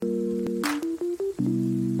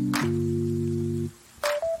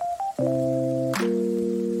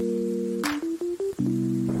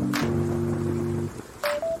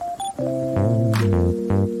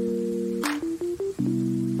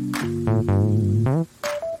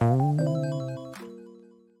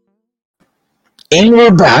And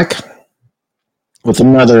we're back with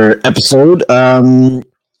another episode.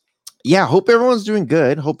 Hope everyone's doing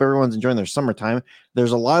good. Hope everyone's enjoying their summertime.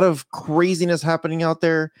 There's a lot of craziness happening out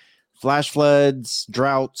there. Flash floods,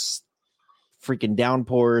 droughts, freaking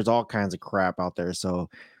downpours, all kinds of crap out there. So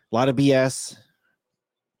a lot of BS.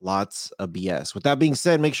 Lots of BS. With that being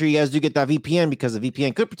said, make sure you guys do get that VPN because the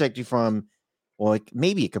VPN could protect you from, well,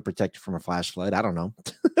 maybe it could protect you from a flash flood. I don't know.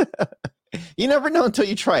 You never know until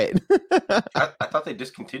you try it. I thought they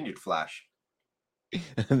discontinued Flash.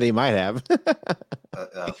 They might have.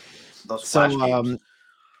 Those Flash games.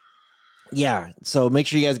 So make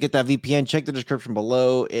sure you guys get that VPN. Check the description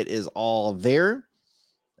below. It is all there.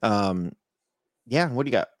 What do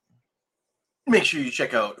you got? Make sure you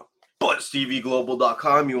check out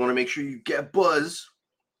BuzzTVGlobal.com. You want to make sure you get Buzz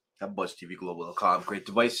at BuzzTVGlobal.com. Great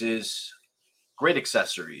devices, great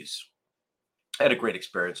accessories. I had a great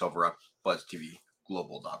experience over at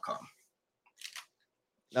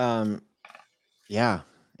BuzzTVGlobal.com.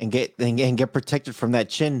 And get protected from that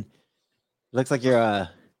chin. Looks like you're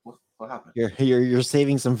what happened? You're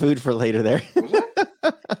saving some food for later there.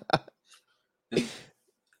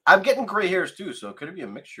 I'm getting gray hairs too, so could it be a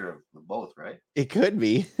mixture of both, right? It could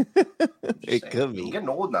be. It could be. I'm getting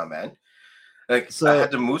old now, man. I had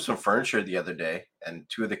to move some furniture the other day, and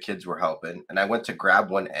two of the kids were helping, and I went to grab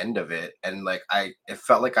one end of it, and it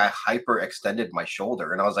felt like I hyperextended my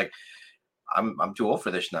shoulder, and I was like, I'm too old for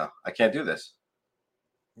this now. I can't do this.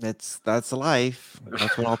 That's life.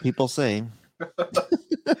 That's what all people say.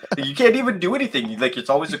 You can't even do anything. Like, it's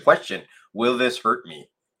always a question: will this hurt me?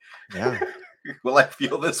 Yeah. Will I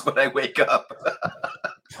feel this when I wake up?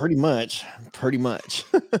 Pretty much.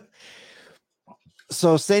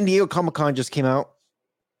 So San Diego Comic-Con just came out.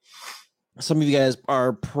 Some of you guys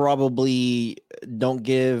are probably don't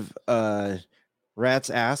give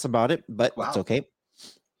rat's ass about it, but It's okay.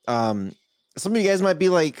 Some of you guys might be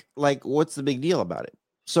like, what's the big deal about it?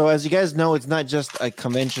 So as you guys know, it's not just a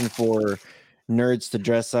convention for nerds to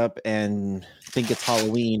dress up and think it's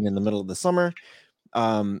Halloween in the middle of the summer.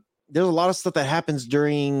 There's a lot of stuff that happens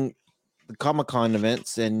during the Comic-Con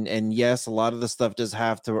events, and yes, a lot of the stuff does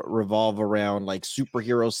have to revolve around like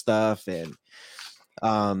superhero stuff and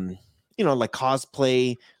like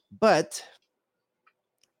cosplay, but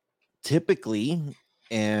typically,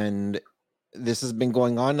 and this has been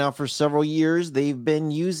going on now for several years, they've been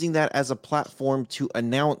using that as a platform to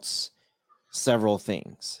announce several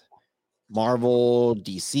things. Marvel,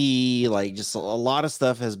 DC, like just a lot of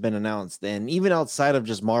stuff has been announced. And even outside of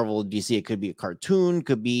just Marvel, DC, it could be a cartoon,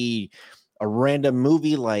 could be a random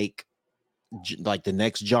movie like the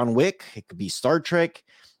next John Wick. It could be Star Trek,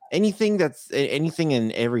 anything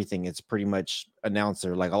and everything. It's pretty much announced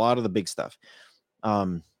there, like a lot of the big stuff.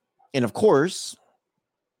 And of course,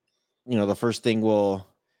 the first thing we'll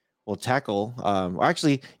tackle. I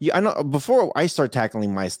know before I start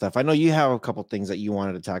tackling my stuff, I know you have a couple things that you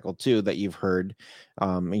wanted to tackle too that you've heard,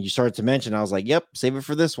 and you started to mention. I was like, "Yep, save it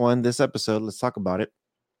for this episode. Let's talk about it."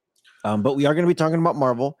 But we are going to be talking about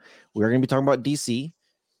Marvel. We are going to be talking about DC.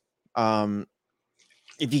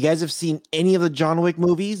 If you guys have seen any of the John Wick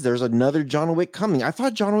movies, there's another John Wick coming. I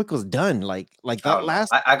thought John Wick was done. Like that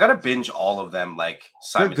last. I gotta binge all of them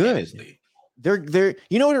simultaneously. They're good.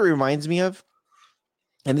 You know what it reminds me of?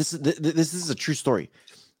 And this is a true story.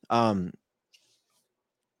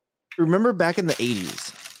 Remember back in the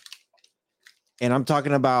 80s, and I'm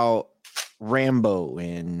talking about Rambo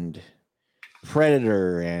and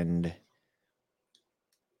Predator, and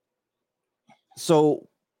so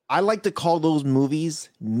I like to call those movies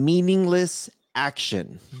meaningless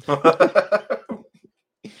action.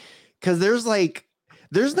 Because there's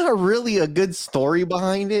not really a good story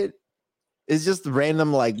behind it. It's just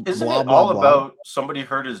random, like, isn't blah, it blah, all blah. about somebody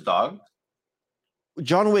hurt his dog?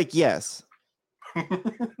 John Wick, yes.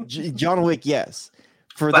 John Wick, yes.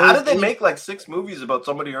 But how did they make like 6 movies about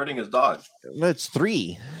somebody hurting his dog? It's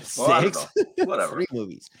 3. Well, I don't 6. know. Whatever. 3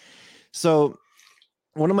 movies. So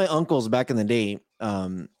one of my uncles back in the day,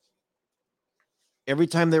 every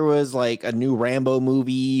time there was like a new Rambo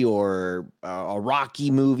movie or a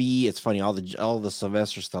Rocky movie, it's funny, all the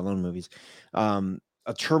Sylvester Stallone movies, a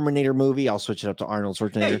Terminator movie, I'll switch it up to Arnold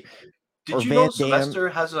Schwarzenegger. Hey, did you know Sylvester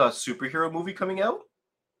has a superhero movie coming out?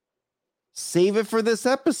 Save it for this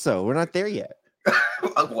episode. We're not there yet.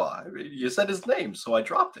 Well, you said his name, so I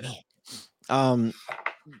dropped it.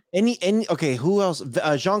 Okay, who else?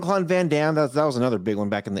 Jean-Claude Van Damme, that was another big one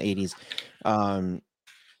back in the 80s.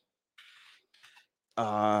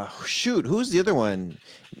 Who's the other one?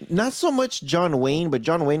 Not so much John Wayne, but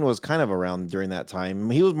John Wayne was kind of around during that time.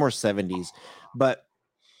 He was more 70s, but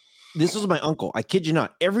This was my uncle. I kid you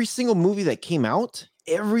not. Every single movie that came out,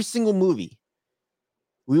 every single movie,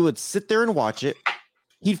 we would sit there and watch it.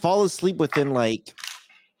 He'd fall asleep within like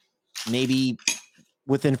maybe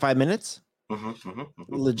within 5 minutes.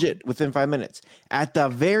 Legit within 5 minutes. At the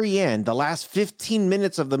very end, the last 15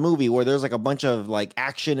 minutes of the movie, where there's like a bunch of like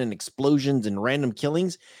action and explosions and random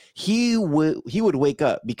killings, he would wake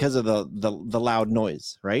up because of the loud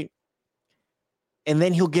noise, right? And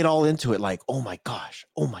then he'll get all into it, like, oh my gosh,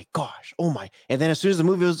 oh my gosh, oh my. And then as soon as the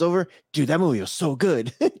movie was over, dude, that movie was so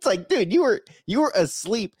good. It's like, dude, you were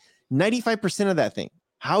asleep 95% of that thing.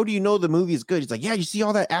 How do you know the movie is good? He's like, yeah, you see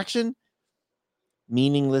all that action?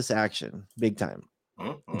 Meaningless action, big time.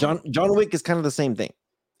 John Wick is kind of the same thing.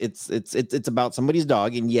 It's about somebody's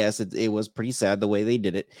dog, and yes, it was pretty sad the way they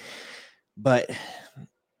did it, but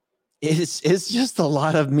it's just a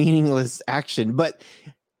lot of meaningless action. But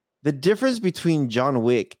the difference between John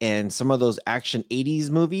Wick and some of those action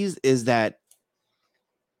 80s movies is that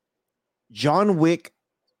John Wick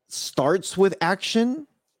starts with action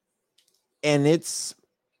and it's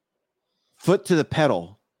foot to the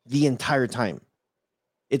pedal the entire time.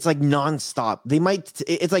 It's like nonstop.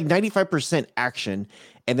 It's like 95% action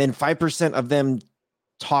and then 5% of them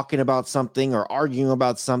talking about something or arguing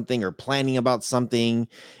about something or planning about something.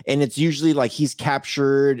 And it's usually like he's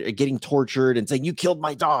captured or getting tortured and saying, you killed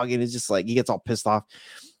my dog. And it's just like, he gets all pissed off.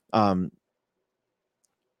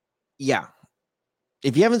 Yeah.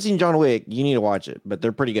 If you haven't seen John Wick, you need to watch it, but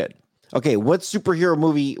they're pretty good. Okay. What superhero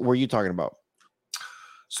movie were you talking about?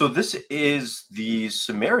 So this is the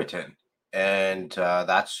Samaritan, and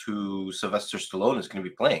that's who Sylvester Stallone is going to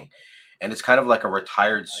be playing. And it's kind of like a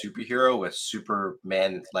retired superhero with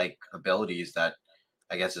Superman-like abilities that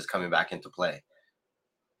I guess is coming back into play.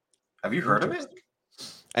 Have you heard of it?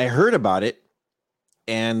 I heard about it,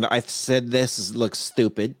 and I said this looks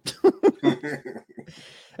stupid.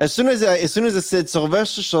 As soon as it said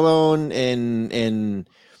Sylvester Stallone in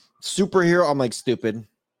superhero, I'm like, stupid.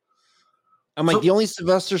 I'm like, the only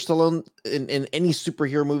Sylvester Stallone in any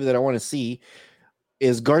superhero movie that I want to see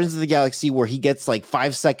is Guardians of the Galaxy, where he gets like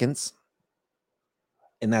 5 seconds.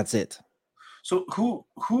 And that's it. So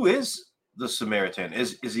who is the Samaritan?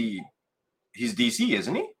 Is he? He's DC,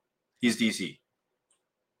 isn't he? He's DC.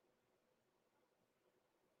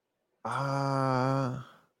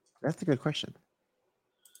 That's a good question.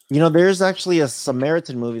 You know, there's actually a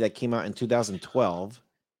Samaritan movie that came out in 2012.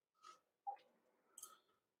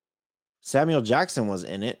 Samuel Jackson was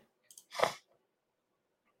in it.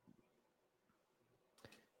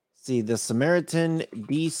 See, the Samaritan,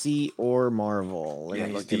 DC or Marvel. Let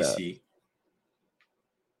me look it up. It's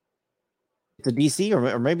a DC,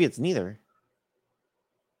 or maybe it's neither.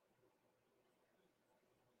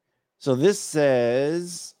 So this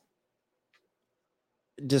says,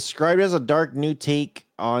 described as a dark new take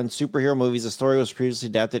on superhero movies, the story was previously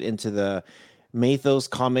adapted into the Mythos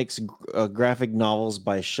Comics graphic novels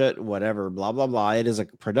by whatever, blah, blah, blah. It is a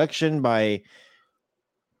production by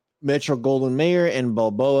Metro-Goldwyn-Mayer and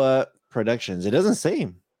Balboa Productions. It doesn't say.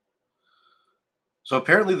 So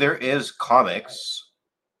apparently there is comics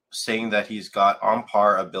saying that he's got on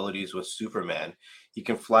par abilities with Superman. He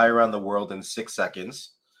can fly around the world in 6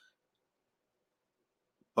 seconds.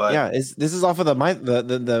 But yeah, this is off of the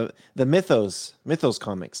Mythos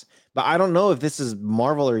comics. But I don't know if this is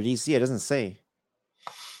Marvel or DC. It doesn't say.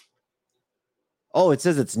 Oh, it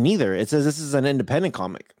says it's neither. It says this is an independent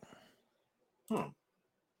comic.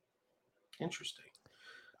 Interesting.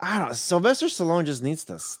 I don't know. Sylvester Stallone just needs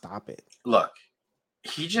to stop it. Look,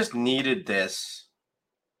 he just needed this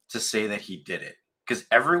to say that he did it, because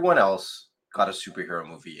everyone else got a superhero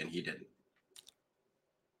movie and he didn't.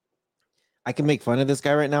 I can make fun of this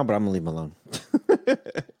guy right now, but I'm gonna leave him alone.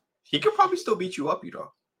 He could probably still beat you up, you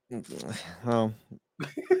know. Oh.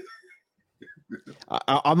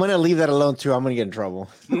 I'm gonna leave that alone too. I'm gonna get in trouble.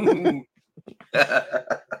 I'm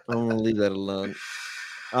gonna leave that alone.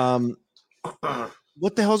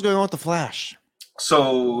 What the hell's going on with the Flash?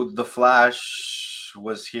 So the Flash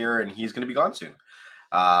was here and he's going to be gone soon.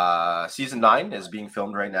 Season 9 is being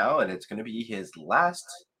filmed right now, and it's going to be his last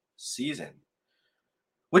season,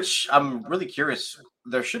 which I'm really curious.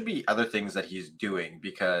 There should be other things that he's doing,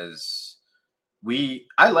 because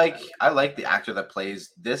I like the actor that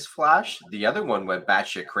plays this Flash. The other one went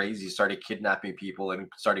batshit crazy, started kidnapping people and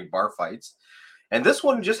starting bar fights, and this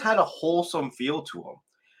one just had a wholesome feel to him.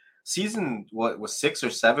 Season, what was 6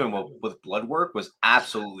 or 7 with blood work, was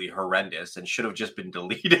absolutely horrendous and should have just been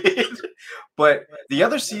deleted. But the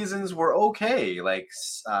other seasons were okay. Like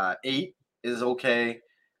 8 is okay,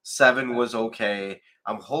 7 was okay.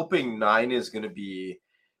 I'm hoping 9 is going to be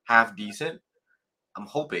half decent. I'm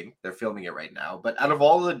hoping they're filming it right now. But out of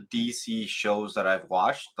all the DC shows that I've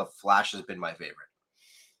watched, The Flash has been my favorite.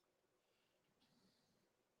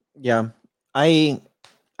 Yeah, I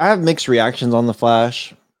have mixed reactions on The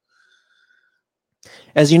Flash.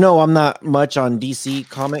 As you know, I'm not much on DC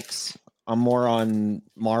comics. I'm more on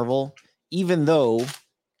Marvel, even though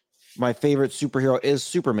my favorite superhero is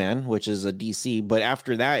Superman, which is a DC. But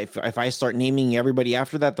after that, if I start naming everybody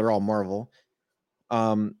after that, they're all Marvel.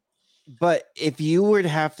 But if you were to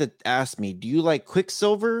have to ask me, do you like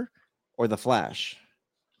Quicksilver or the Flash?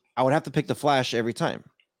 I would have to pick the Flash every time.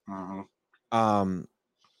 Mm-hmm.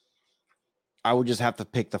 I would just have to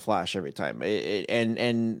pick the Flash every time.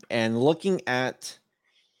 And looking at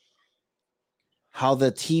how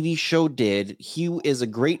the TV show did, he is a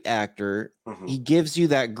great actor. Mm-hmm. He gives you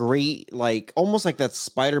that great, like almost like that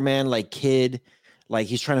Spider-Man like kid, like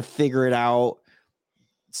he's trying to figure it out.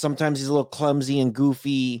 Sometimes he's a little clumsy and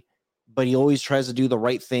goofy, but he always tries to do the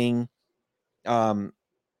right thing. Him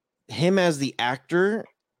as the actor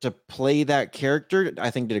to play that character,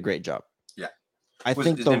 I think did a great job. Yeah. I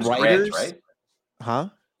think the writers, Grant, right? Huh?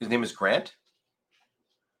 His name is Grant?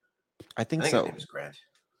 I think His so. name is Grant.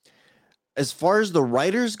 As far as the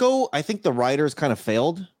writers go, I think the writers kind of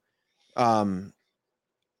failed. I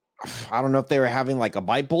don't know if they were having like a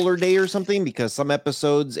bipolar day or something, because some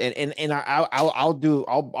episodes and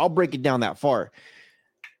I'll break it down that far.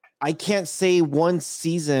 I can't say one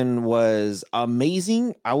season was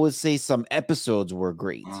amazing. I would say some episodes were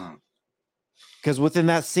great. Because within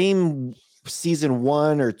that same season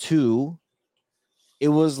 1 or 2, it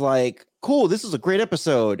was like, cool, this is a great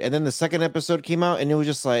episode. And then the second episode came out and it was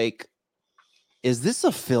just like, is this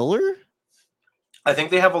a filler? I think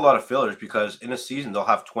they have a lot of fillers because in a season they'll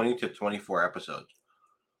have 20 to 24 episodes.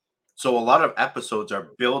 So a lot of episodes are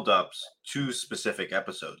build-ups to specific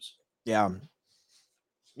episodes. Yeah.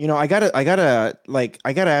 You know, I gotta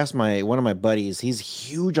ask one of my buddies. He's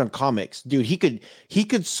huge on comics, dude. He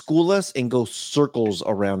could school us and go circles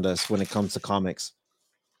around us when it comes to comics.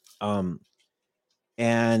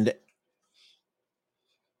 And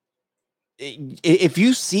if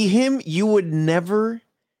you see him, you would never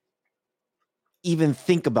even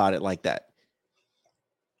think about it like that.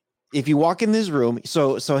 If you walk in this room,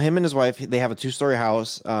 so him and his wife, they have a 2-story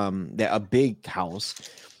house, a big house,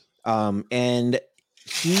 and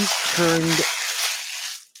he's turned.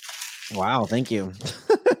 Wow, thank you.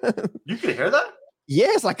 You can hear that?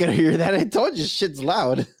 Yes, I can hear that. I told you, shit's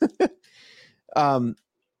loud.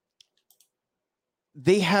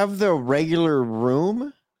 They have the regular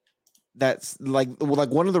room that's like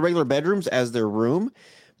one of the regular bedrooms as their room,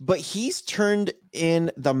 but he's turned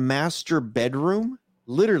in the master bedroom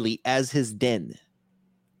literally as his den.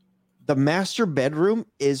 The master bedroom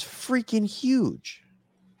is freaking huge.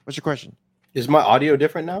 What's your question? Is my audio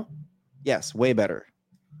different now? Yes, way better.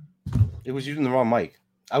 It was using the wrong mic.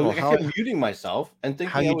 I kept muting myself and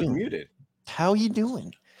thinking I was muted. How you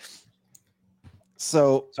doing?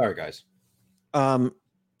 So sorry, guys.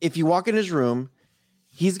 If you walk in his room,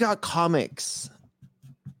 he's got comics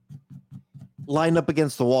lined up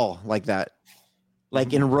against the wall like that,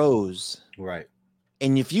 like in rows. Right.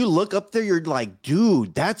 And if you look up there, you're like,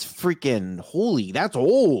 dude, that's freaking holy. That's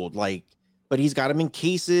old. Like, but he's got them in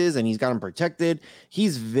cases and he's got them protected.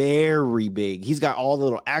 He's very big. He's got all the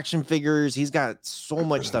little action figures. He's got so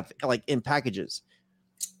much stuff like in packages.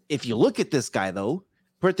 If you look at this guy, though,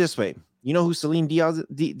 put it this way. You know who Celine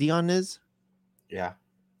Dion is? Yeah.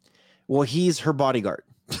 Well, he's her bodyguard.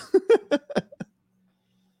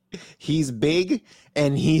 He's big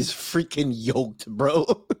and he's freaking yoked, bro.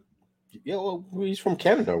 Yeah, well, he's from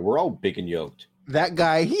Canada. We're all big and yoked. That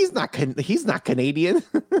guy, he's not Canadian.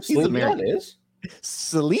 He's American. Is.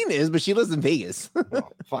 Celine is, but she lives in Vegas. Oh,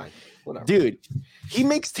 fine, whatever. Dude, he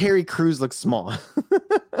makes Terry Crews look small.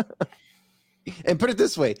 And put it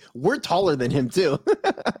this way, we're taller than him too.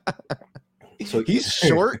 So he's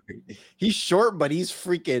short. He's short, but he's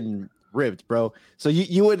freaking ripped, bro. So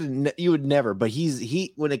you would never. But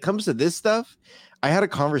he when it comes to this stuff, I had a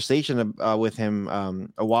conversation with him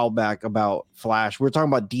a while back about Flash. We were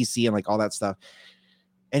talking about DC and like all that stuff,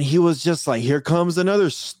 and he was just like, "Here comes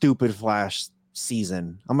another stupid Flash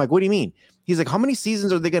season." I'm like, "What do you mean?" He's like, "How many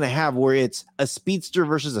seasons are they gonna have where it's a speedster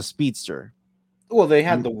versus a speedster?" Well, they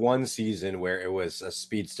had the one season where it was a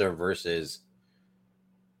speedster versus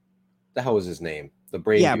the hell was his name? The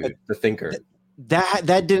brain dude, the thinker. That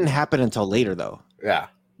didn't happen until later, though. Yeah.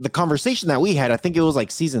 The conversation that we had, I think it was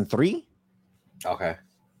like season 3. Okay.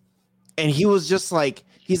 And he was just like,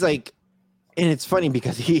 he's like, and it's funny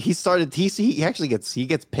because he actually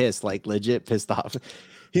gets pissed, like legit pissed off.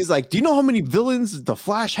 He's like, do you know how many villains the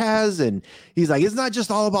Flash has? And he's like, it's not just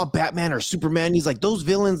all about Batman or Superman. He's like, those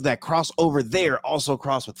villains that cross over there also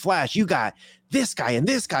cross with Flash. You got this guy and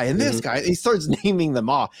this guy and this guy. And he starts naming them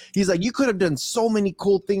all. He's like, you could have done so many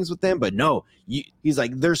cool things with them, but no. He's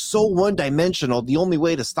like, they're so one-dimensional. The only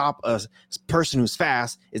way to stop a person who's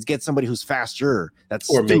fast is get somebody who's faster. That's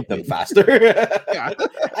or stupid. make them faster. Yeah.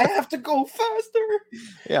 I have to go faster.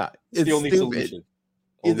 Yeah, it's the only stupid. solution.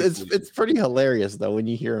 It's pretty hilarious though when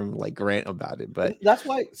you hear him like rant about it. But that's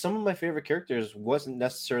why some of my favorite characters wasn't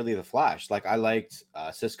necessarily the Flash. Like I liked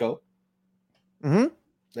Cisco. Mm-hmm.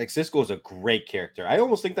 Like Cisco is a great character. I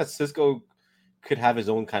almost think that Cisco could have his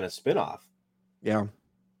own kind of spin-off. Yeah.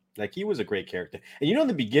 Like he was a great character. And in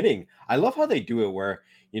the beginning, I love how they do it where,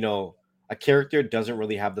 a character doesn't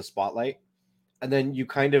really have the spotlight. And then you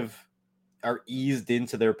kind of are eased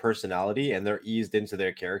into their personality and they're eased into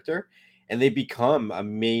their character. And they become a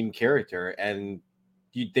main character and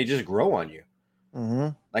they just grow on you. Mm-hmm.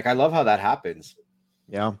 Like, I love how that happens.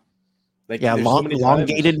 Yeah. Like, yeah,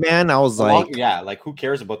 elongated man. I was like, like, who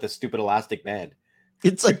cares about this stupid elastic man?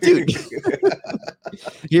 It's like, dude,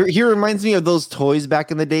 he reminds me of those toys back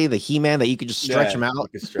in the day, the He-Man that you could just stretch him out.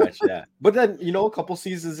 You could stretch, yeah. But then, a couple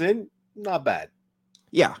seasons in, not bad.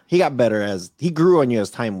 Yeah, he got better as he grew on you as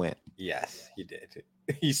time went. Yes, he did.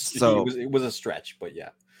 It was a stretch, but yeah.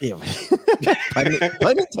 Yeah,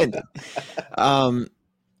 pun intended.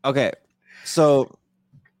 Okay, so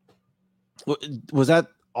was that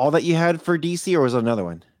all that you had for DC, or was it another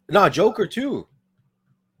one? No, Joker too.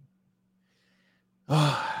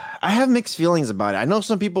 I have mixed feelings about it. I know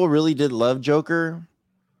some people really did love Joker.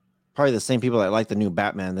 Probably the same people that like the new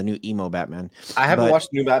Batman, the new emo Batman. I haven't watched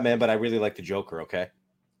the new Batman, but I really like the Joker. Okay,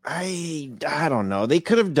 I don't know. They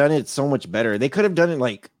could have done it so much better. They could have done it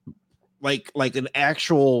like an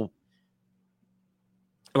actual,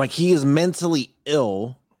 like he is mentally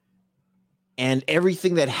ill, and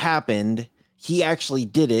everything that happened, he actually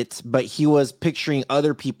did it, but he was picturing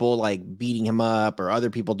other people like beating him up or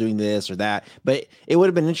other people doing this or that. But it would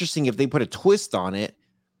have been interesting if they put a twist on it,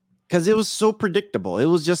 because it was so predictable. It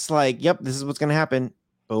was just like, yep, this is what's going to happen.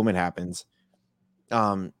 Boom, it happens.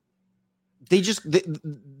 They just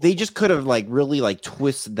could have like really like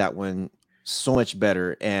twisted that one so much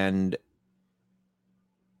better and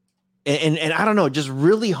I don't know, just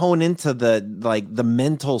really hone into the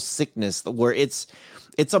mental sickness where it's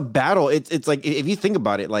a battle. It's like, if you think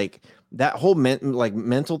about it, like that whole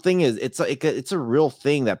mental thing it's a real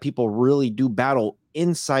thing that people really do battle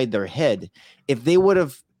inside their head. If they would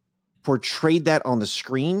have portrayed that on the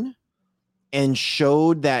screen and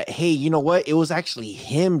showed that, hey, you know what? It was actually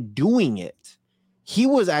him doing it. He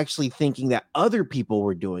was actually thinking that other people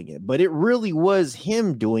were doing it, but it really was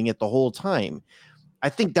him doing it the whole time. I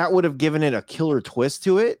think that would have given it a killer twist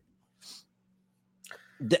to it.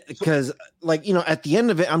 Because, like, at the end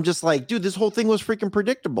of it, I'm just like, dude, this whole thing was freaking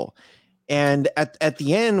predictable. And at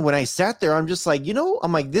the end, when I sat there, I'm just like,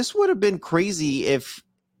 I'm like, this would have been crazy if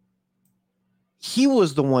he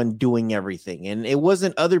was the one doing everything and it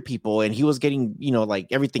wasn't other people and he was getting, like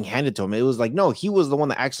everything handed to him. It was like, no, he was the one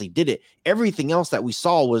that actually did it. Everything else that we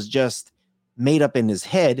saw was just made up in his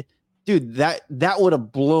head. Dude, that would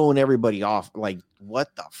have blown everybody off. Like,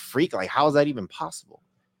 what the freak? Like, how is that even possible?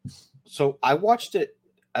 So I watched it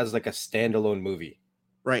as like a standalone movie.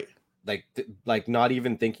 Right. Like not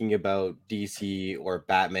even thinking about DC or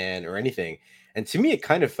Batman or anything. And to me, it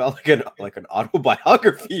kind of felt like an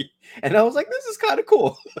autobiography. And I was like, this is kind of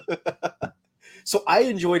cool. So I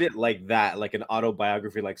enjoyed it like that, like an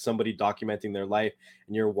autobiography, like somebody documenting their life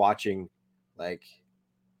and you're watching like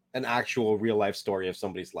an actual real life story of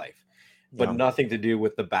somebody's life, but nothing to do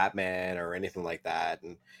with the Batman or anything like that.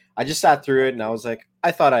 And I just sat through it and I was like,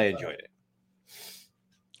 I thought I enjoyed it.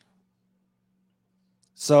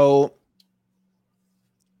 So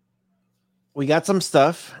we got some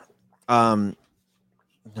stuff.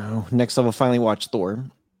 Next I will finally watch Thor.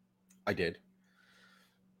 I did.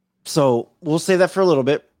 So we'll say that for a little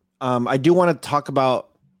bit. I do want to talk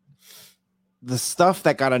about the stuff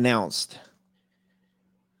that got announced.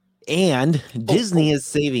 And Disney is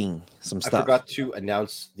saving some stuff. I forgot to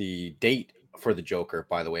announce the date for the Joker,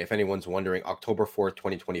 by the way. If anyone's wondering, October 4th,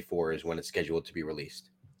 2024 is when it's scheduled to be released.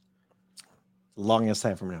 Longest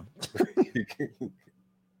time from now.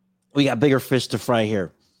 We got bigger fish to fry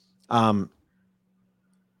here.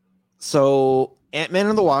 So Ant-Man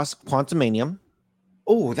and the Wasp, Quantumania.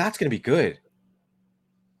 Oh, that's going to be good.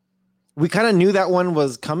 We kind of knew that one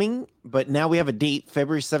was coming, but now we have a date,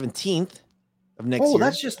 February 17th of next year. Oh,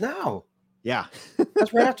 that's just now. Yeah.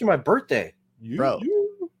 That's right after my birthday. Bro.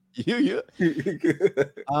 You.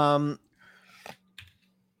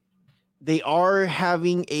 they are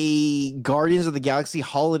having a Guardians of the Galaxy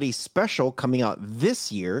holiday special coming out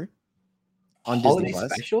this year on Holiday Disney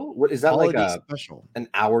Plus. special? What is that, Holiday like special. an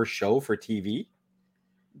hour show for TV?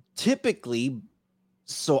 Typically,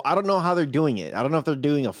 so I don't know how they're doing it. I don't know if they're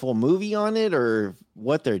doing a full movie on it or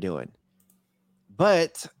what they're doing.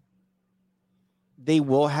 But they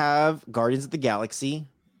will have Guardians of the Galaxy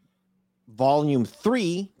Volume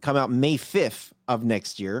 3 come out May 5th of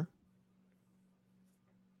next year.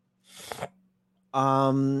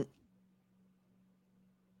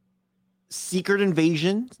 Secret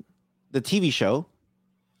Invasion, the TV show,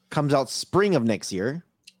 comes out spring of next year.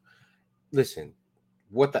 Listen,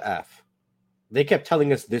 what the F? They kept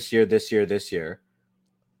telling us this year.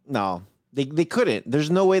 No, they couldn't.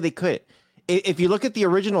 There's no way they could. If you look at the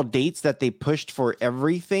original dates that they pushed for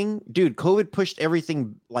everything, dude, COVID pushed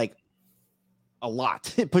everything like a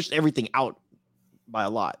lot. It pushed everything out by a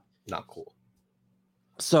lot. Not cool.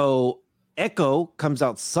 So Echo comes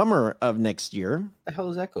out summer of next year. What the hell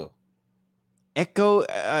is Echo? Echo,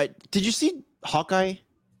 did you see Hawkeye?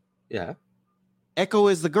 Yeah. Echo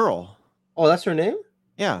is the girl. Oh, that's her name?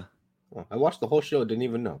 Yeah. Oh, I watched the whole show, didn't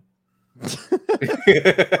even know. Oh,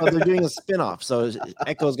 they're doing a spinoff, so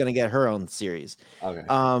Echo's going to get her own series. Okay.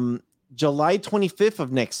 July 25th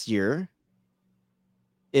of next year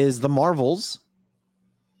is The Marvels.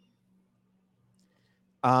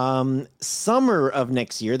 Summer of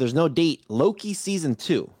next year, there's no date, Loki season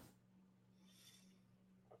 2.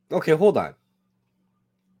 Okay, hold on.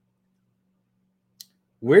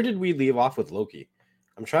 Where did we leave off with Loki?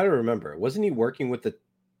 I'm trying to remember. Wasn't he working with the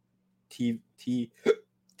TVA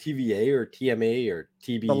or TMA or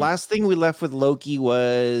TB? The last thing we left with Loki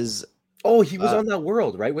was he was on that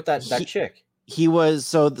world, right? With that chick. He was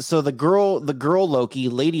so the girl Loki,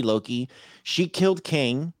 Lady Loki, she killed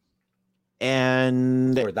Kang,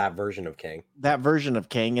 and or that version of Kang.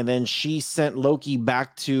 And then she sent Loki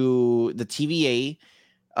back to the TVA.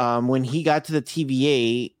 When he got to the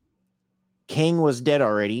TVA, Kang was dead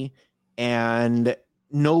already, and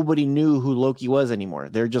nobody knew who Loki was anymore.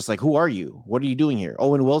 They're just like, who are you? What are you doing here?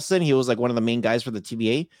 Owen Wilson, he was like one of the main guys for the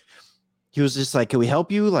TVA. He was just like, can we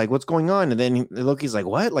help you? Like, what's going on? And then Loki's like,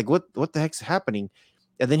 what? Like, what the heck's happening?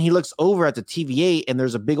 And then he looks over at the TVA, and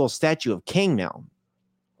there's a big old statue of Kang now.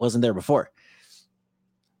 Wasn't there before.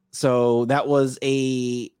 So that was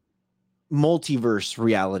a multiverse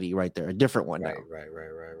reality right there, a different one. Right.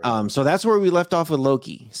 So that's where we left off with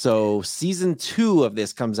Loki. So season 2 of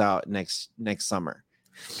this comes out next summer.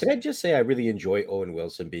 Can I just say I really enjoy Owen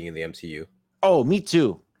Wilson being in the MCU? Oh, me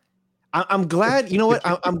too. I'm glad. You know what?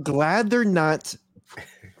 I'm glad they're not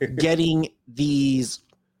getting these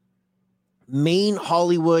main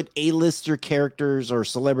Hollywood A-lister characters or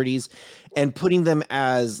celebrities and putting them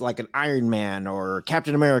as like an Iron Man or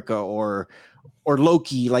Captain America or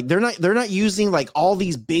Loki. Like they're not using like all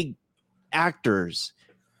these big actors.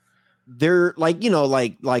 They're like,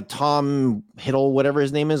 like Tom Hiddle, whatever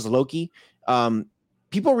his name is, Loki.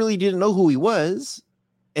 People really didn't know who he was,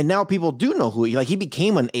 and now people do know who he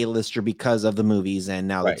became an A-lister because of the movies and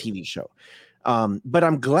now the TV show. But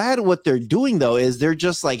I'm glad what they're doing though is they're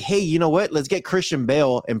just like, hey, you know what? Let's get Christian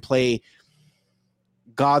Bale and play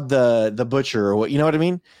God the Butcher, or what, you know what I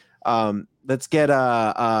mean? Let's get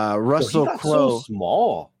Russell Crowe. So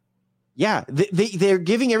small. Yeah, they're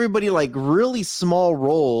giving everybody like really small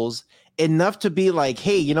roles, enough to be like,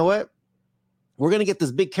 hey, you know what? We're going to get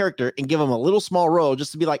this big character and give him a little small role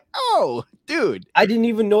just to be like, oh, dude. I didn't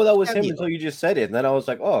even know that was him until you just said it. And then I was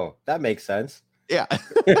like, oh, that makes sense. Yeah.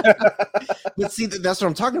 But see, that's what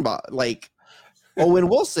I'm talking about. Like Owen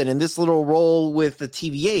Wilson in this little role with the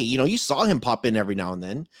TVA, you saw him pop in every now and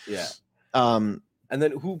then. Yeah. And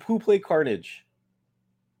then who played Carnage?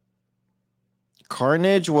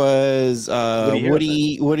 Carnage was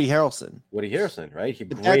Woody Harrelson. Woody Harrelson, right? He's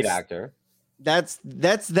a great actor. That's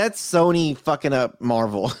Sony fucking up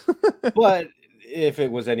Marvel. But if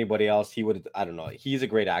it was anybody else, he would. I don't know. He's a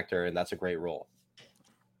great actor, and that's a great role.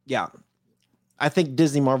 Yeah, I think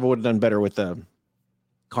Disney Marvel would have done better with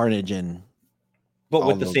Carnage but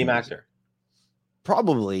with the same actor.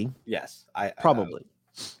 Probably. Yes, probably.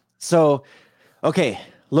 So, okay,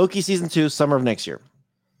 Loki season 2, summer of next year.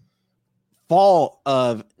 Fall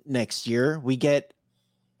of next year, we get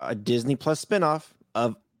a Disney Plus spinoff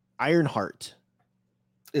of Ironheart.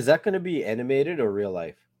 Is that going to be animated or real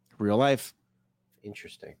life? Real life.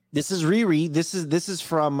 Interesting. This is Riri. This is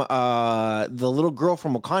from the little girl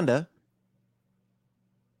from Wakanda.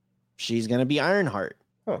 She's going to be Ironheart.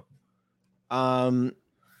 Huh.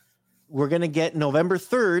 We're going to get November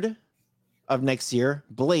 3rd of next year,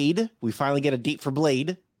 Blade. We finally get a date for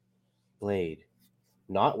Blade.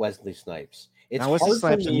 Not Wesley Snipes. It's Now Wesley hard for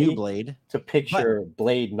Snipes a new me Blade, to picture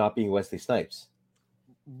Blade not being Wesley Snipes.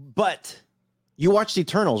 but you watched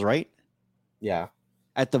Eternals, right? Yeah.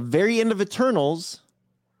 At the very end of Eternals,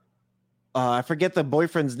 I forget the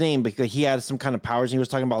boyfriend's name because he had some kind of powers. And he was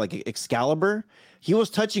talking about like Excalibur. He was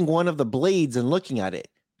touching one of the blades and looking at it.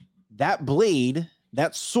 That blade,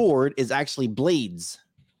 that sword, is actually Blades.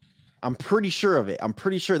 I'm pretty sure of it. I'm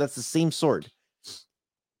pretty sure that's the same sword.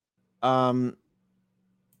 And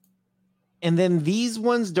then these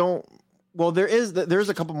ones don't. Well, there's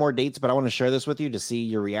a couple more dates, but I want to share this with you to see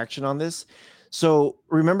your reaction on this. So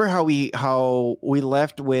remember how we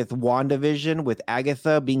left with WandaVision with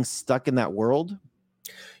Agatha being stuck in that world?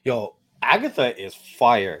 Yo, Agatha is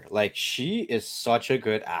fire. Like, she is such a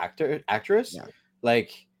good actress. Yeah.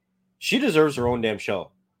 Like, she deserves her own damn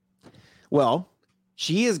show. Well,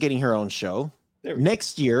 she is getting her own show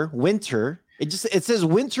next year, winter. It says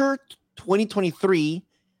winter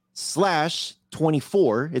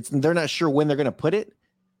 2023/24. They're not sure when they're gonna put it.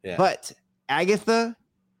 Yeah. But Agatha,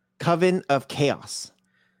 Coven of Chaos.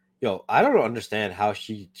 Yo, I don't understand how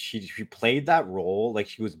she played that role like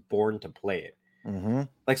she was born to play it. Mm-hmm.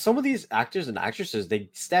 Like, some of these actors and actresses, they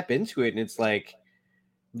step into it and it's like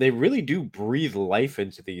they really do breathe life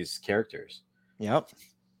into these characters. Yep.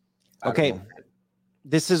 I don't Okay. know.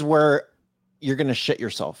 This is where you're gonna shit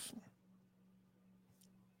yourself.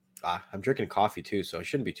 I'm drinking coffee too, so it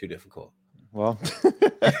shouldn't be too difficult. Well,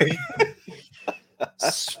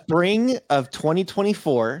 spring of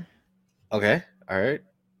 2024. Okay. All right.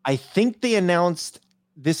 I think they announced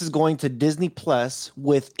this is going to Disney Plus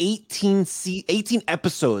with 18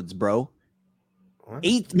 episodes, bro. What?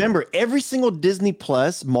 Remember, every single Disney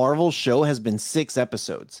Plus Marvel show has been 6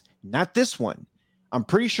 episodes. Not this one. I'm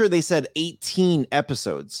pretty sure they said 18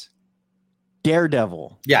 episodes.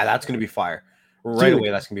 Daredevil. Yeah, that's gonna be fire. Right Dude. away,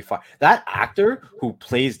 that's gonna be fire. That actor who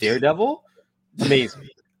plays Daredevil, amazing.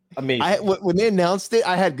 Amazing. When they announced it,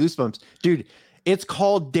 I had goosebumps. Dude, it's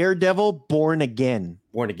called Daredevil Born Again.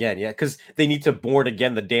 Born Again, yeah, because they need to born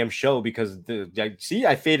again the damn show because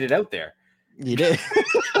I faded out there. You did.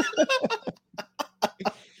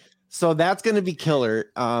 So that's going to be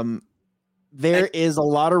killer. There is a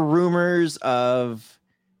lot of rumors of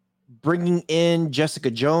bringing in Jessica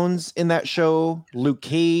Jones in that show, Luke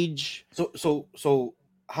Cage. So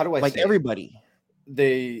how do I like say everybody?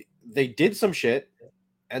 They did some shit,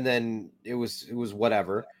 and then it was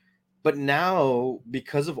whatever. But now,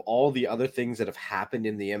 because of all the other things that have happened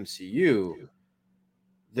in the MCU,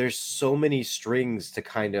 there's so many strings to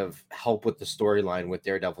kind of help with the storyline with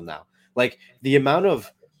Daredevil now. Like, the amount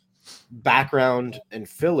of background and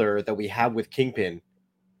filler that we have with Kingpin,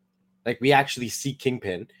 like, we actually see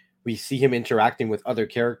Kingpin, we see him interacting with other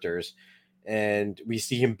characters, and we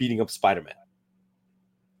see him beating up Spider-Man.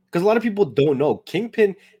 Because a lot of people don't know,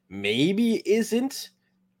 Kingpin maybe isn't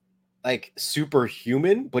like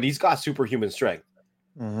superhuman, but he's got superhuman strength.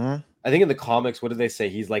 Mm-hmm. I think in the comics, what did they say?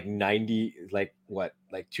 He's like 90, like what,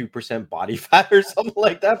 like 2% body fat or something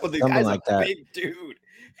like that. But the guy's like a big dude.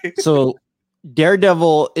 So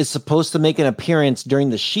Daredevil is supposed to make an appearance during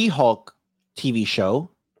the She-Hulk TV show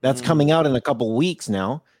that's coming out in a couple weeks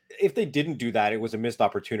now. If they didn't do that, it was a missed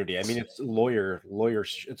opportunity. I mean, it's lawyer.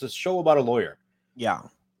 It's a show about a lawyer. Yeah.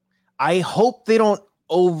 I hope they don't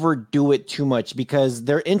overdo it too much because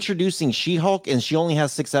they're introducing She-Hulk and she only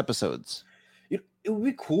has 6 episodes. It would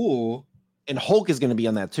be cool. And Hulk is going to be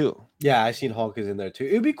on that too. Yeah, I seen Hulk is in there too.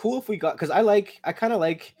 It would be cool if we got, because I kind of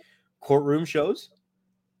like courtroom shows.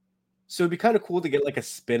 So it'd be kind of cool to get like a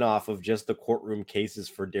spin-off of just the courtroom cases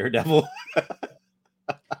for Daredevil.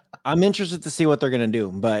 I'm interested to see what they're going to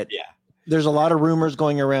do, but yeah, there's a lot of rumors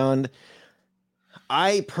going around.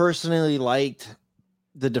 I personally liked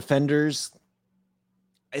the Defenders.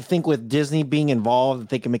 I think with Disney being involved,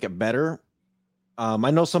 they can make it better.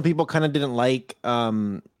 I know some people kind of didn't like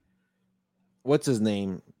what's his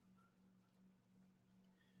name?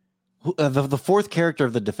 The fourth character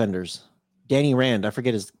of the Defenders, Danny Rand. I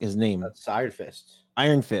forget his name. That's Iron Fist.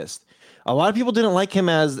 Iron Fist. A lot of people didn't like him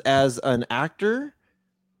as an actor.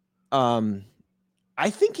 I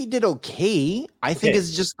think he did okay. I think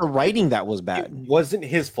it's just the writing that was bad. It wasn't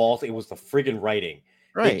his fault. It was the friggin' writing.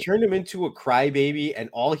 Right. They turned him into a crybaby, and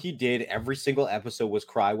all he did every single episode was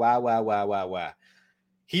cry. Wah, wah, wah, wah, wah.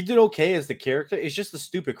 He did okay as the character. It's just the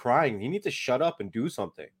stupid crying. He needs to shut up and do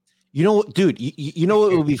something. You know what, dude? You know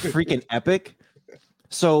what would be freaking epic?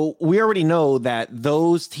 So we already know that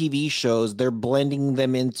those TV shows, they're blending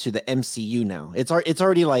them into the MCU now. It's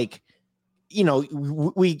already like, you know,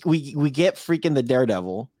 we get freaking the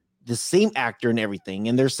Daredevil, the same actor and everything,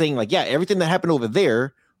 and they're saying like, yeah, everything that happened over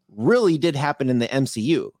there really did happen in the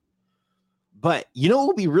MCU. But you know what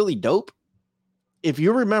would be really dope? if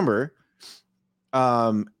you remember,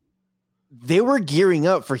 they were gearing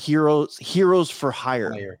up for Heroes for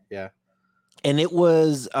Hire. Yeah. And it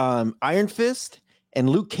was Iron Fist and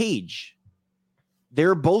Luke Cage.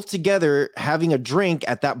 They're both together having a drink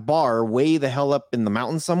at that bar way the hell up in the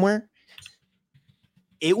mountains somewhere.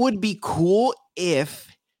 It would be cool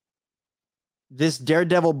if this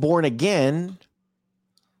Daredevil Born Again,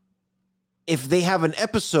 if they have an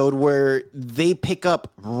episode where they pick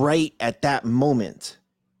up right at that moment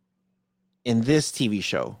in this TV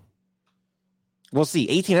show. We'll see.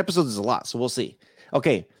 18 episodes is a lot, so we'll see.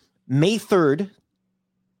 Okay, May 3rd,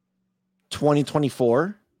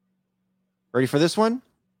 2024. Ready for this one?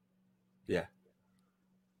 Yeah.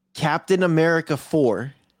 Captain America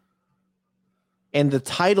 4. And the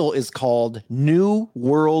title is called New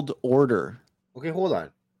World Order. Okay, hold on.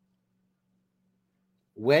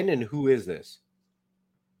 When and who is this?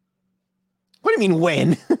 What do you mean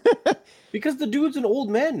when? Because the dude's an old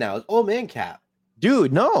man now. It's old man Cap.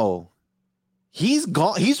 Dude, no. He's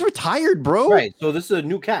gone. He's retired, bro. Right. So this is a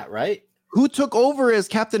new Cap, right? Who took over as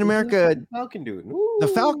Captain America? The Falcon dude. The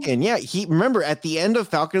Falcon. Yeah. He remember at the end of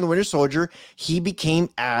Falcon and the Winter Soldier, he became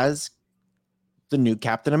as the new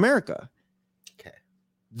Captain America. Okay.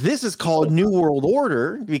 This is called New World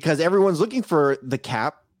Order because everyone's looking for the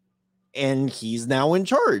Cap, and he's now in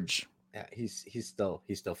charge. Yeah, he's still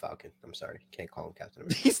Falcon. I'm sorry, can't call him Captain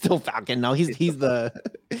America. He's still Falcon. No, he's the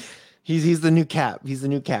he's the new Cap. He's the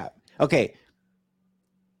new Cap. Okay.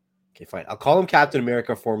 Okay, fine. I'll call him Captain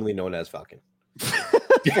America, formerly known as Falcon.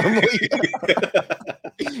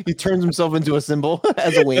 He turns himself into a symbol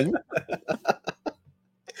as a wing.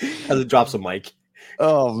 As it drops a mic.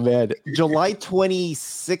 Oh man, July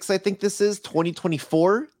 26th, I think this is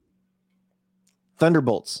 2024.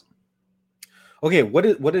 Thunderbolts. Okay, what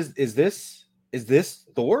is this? Is this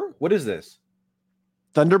Thor? What is this?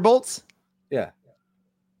 Thunderbolts? Yeah.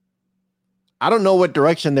 I don't know what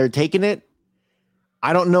direction they're taking it.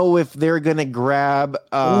 I don't know if they're gonna grab.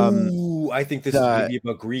 Ooh, I think this is maybe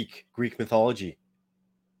about Greek mythology.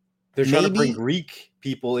 They're trying to bring Greek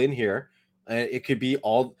people in here. It could be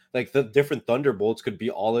all like the different Thunderbolts could be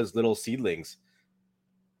all his little seedlings.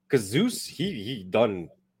 Because Zeus, he done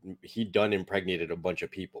impregnated a bunch of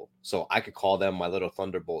people, so I could call them my little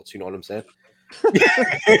Thunderbolts. You know what I'm saying?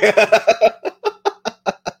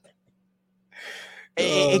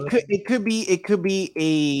 It could be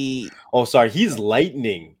a. Oh, sorry, he's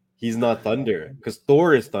lightning. He's not thunder because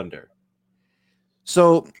Thor is thunder.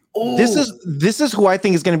 So this is who I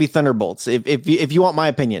think is going to be Thunderbolts. If you want my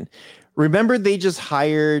opinion, remember they just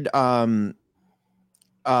hired Black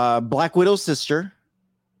Widow's sister.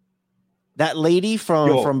 That lady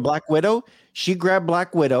from Black Widow, she grabbed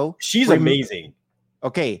Black Widow. She's amazing.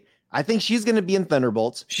 Okay, I think she's going to be in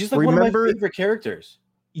Thunderbolts. She's like one of my favorite characters.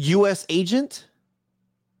 U.S. Agent.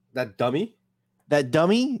 That dummy. The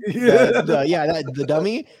dummy.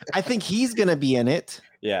 I think he's going to be in it.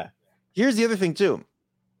 Yeah. Here's the other thing too.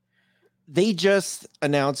 They just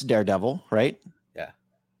announced Daredevil, right? Yeah.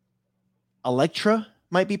 Elektra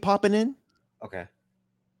might be popping in. Okay.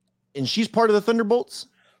 And she's part of the Thunderbolts.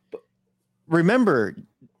 Remember,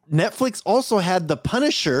 Netflix also had The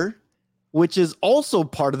Punisher, which is also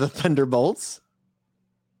part of the Thunderbolts.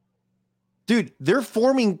 Dude, they're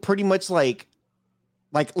forming pretty much like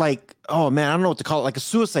oh man, I don't know what to call it, like a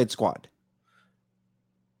Suicide Squad.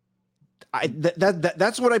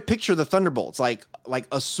 That's what I picture the Thunderbolts, like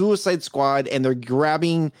a Suicide Squad, and they're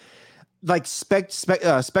grabbing like Spectre,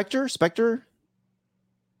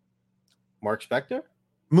 Mark Spector,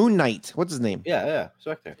 Moon Knight, what's his name? Yeah,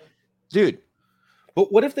 Spectre, dude.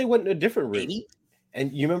 But what if they went in a different route? Maybe?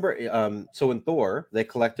 And you remember, so in Thor, they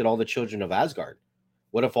collected all the children of Asgard.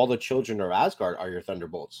 What if all the children of Asgard are your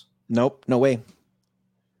Thunderbolts? Nope, no way.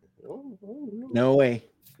 No way.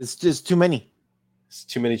 It's just too many. It's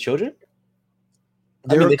too many children.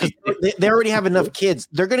 They already have enough kids.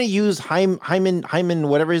 They're gonna use Hyman,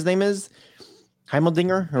 whatever his name is,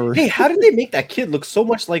 Heimeldinger. Or hey, how did they make that kid look so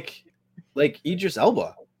much like Idris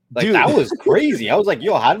Elba? Like dude. That was crazy. I was like,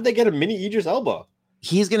 yo, how did they get a mini Idris Elba?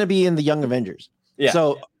 He's gonna be in the Young Avengers. Yeah.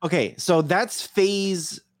 So okay, so that's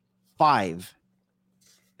phase 5.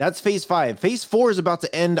 That's phase 5. Phase 4 is about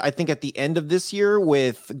to end, I think, at the end of this year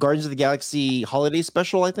with Guardians of the Galaxy holiday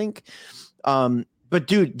special, I think. But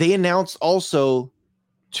dude, they announced also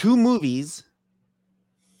 2 movies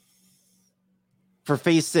for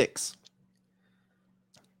phase 6.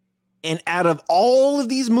 And out of all of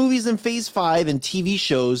these movies in phase 5 and TV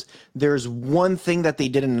shows, there's one thing that they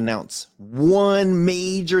didn't announce. One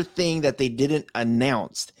major thing that they didn't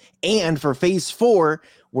announce. And for phase 4,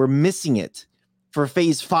 we're missing it. For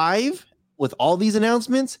phase 5, with all these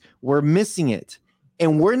announcements, we're missing it.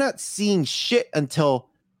 and we're not seeing shit until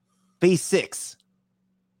phase 6.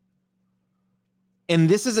 And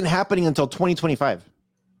this isn't happening until 2025.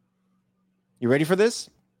 You ready for this?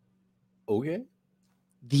 Okay.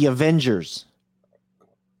 The Avengers.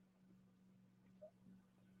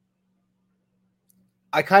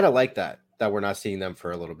 I kind of like that we're not seeing them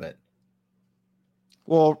for a little bit.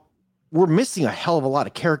 Well, we're missing a hell of a lot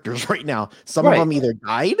of characters right now. Some of them either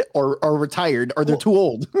died or retired or they're too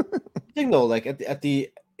old. Thing though, like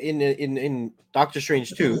in Doctor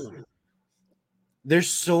Strange 2, there's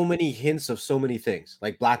so many hints of so many things,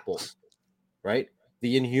 like Black Bolt, right?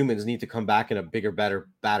 The Inhumans need to come back in a bigger,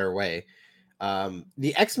 better way.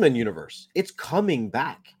 The X-Men universe, it's coming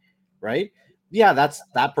back, right? Yeah, that's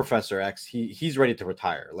that Professor X. He's ready to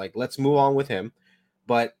retire. Like, let's move on with him.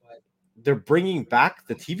 But they're bringing back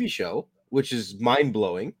the TV show, which is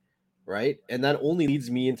mind-blowing, right? And that only leads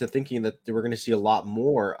me into thinking that we're going to see a lot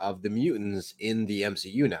more of the mutants in the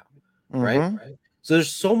MCU now, right? So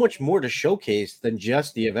there's so much more to showcase than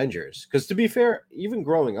just the Avengers. Because to be fair, even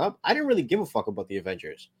growing up, I didn't really give a fuck about the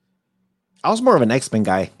Avengers. I was more of an X-Men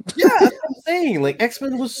guy. Yeah, that's what I'm saying. Like,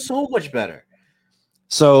 X-Men was so much better.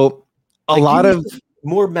 So a lot of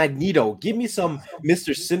more Magneto. Give me some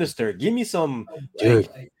Mr. Sinister. Give me some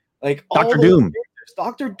like Dr. Doom.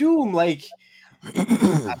 Dr. Doom, like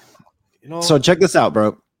So check this out,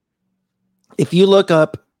 bro. If you look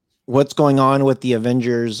up what's going on with the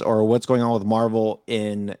Avengers or what's going on with Marvel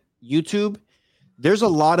in YouTube, there's a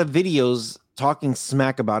lot of videos talking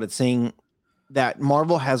smack about it, saying that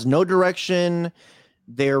Marvel has no direction.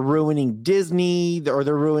 They're ruining Disney, or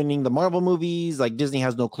they're ruining the Marvel movies. Like, Disney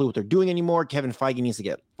has no clue what they're doing anymore. Kevin Feige needs to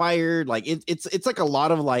get fired. Like, it's like a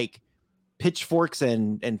lot of like pitchforks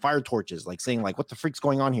and fire torches, like saying like, what the freak's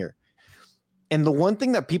going on here? And the one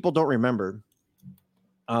thing that people don't remember,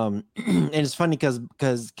 and it's funny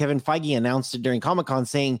because Kevin Feige announced it during Comic-Con,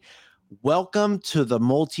 saying, "Welcome to the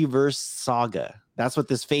multiverse saga." That's what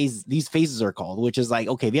these phases are called, which is like,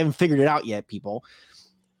 okay, if you haven't figured it out yet, people.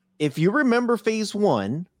 If you remember phase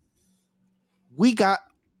 1, we got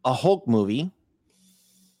a Hulk movie,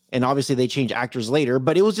 and obviously they changed actors later,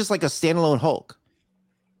 but it was just like a standalone Hulk.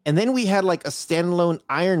 And then we had like a standalone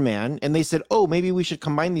Iron Man, and they said, oh, maybe we should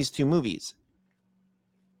combine these two movies.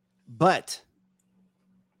 But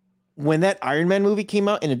when that Iron Man movie came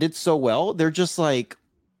out and it did so well, they're just like,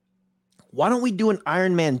 why don't we do an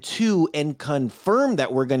Iron Man 2 and confirm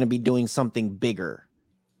that we're going to be doing something bigger?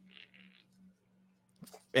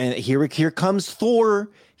 And here comes Thor.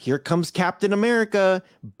 Here comes Captain America.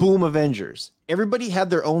 Boom, Avengers. Everybody had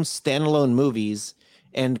their own standalone movies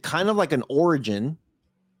and kind of like an origin.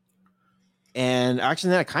 And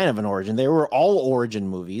actually not kind of an origin. They were all origin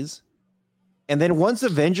movies. And then once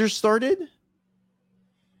Avengers started,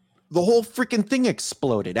 the whole freaking thing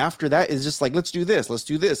exploded. After that is just like, let's do this. Let's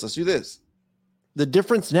do this. Let's do this. The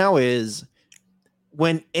difference now is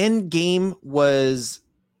when Endgame was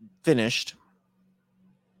finished,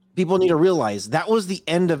 people need to realize that was the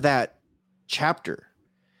end of that chapter.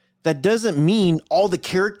 That doesn't mean all the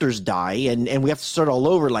characters die and we have to start all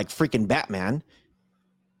over like freaking Batman.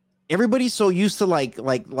 Everybody's so used to like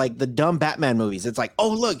the dumb Batman movies. It's like, oh,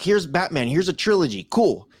 look, here's Batman. Here's a trilogy.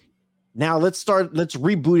 Cool. Now let's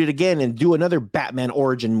reboot it again and do another Batman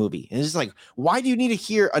origin movie. And it's just like, why do you need to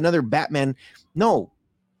hear another Batman? No.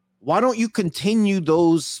 Why don't you continue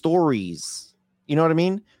those stories? You know what I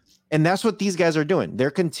mean? And that's what these guys are doing. They're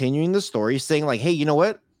continuing the story, saying like, hey, you know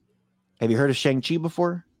what? Have you heard of Shang-Chi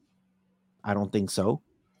before? I don't think so.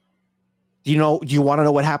 Do you want to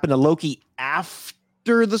know what happened to Loki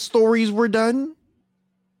after the stories were done?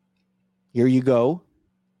 Here you go.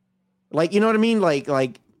 Like, you know what I mean?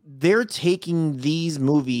 Like they're taking these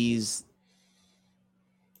movies,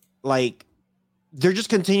 like they're just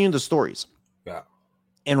continuing the stories. Yeah.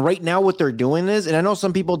 And right now what they're doing is, and I know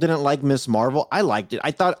some people didn't like Miss Marvel. I liked it.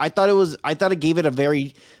 I thought it gave it a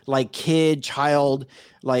very like child,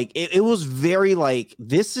 like it was very like,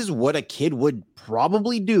 this is what a kid would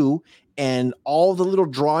probably do. And all the little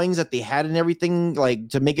drawings that they had and everything, like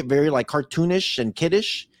to make it very like cartoonish and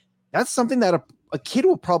kiddish. That's something that a kid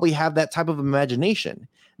will probably have that type of imagination.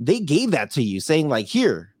 They gave that to you saying like,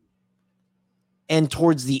 here. And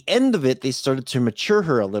towards the end of it, they started to mature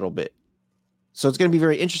her a little bit. So it's going to be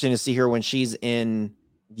very interesting to see her when she's in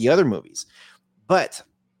the other movies. But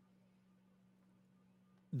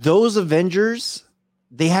those Avengers,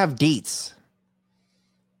 they have dates.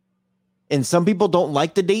 And some people don't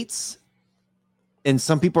like the dates. And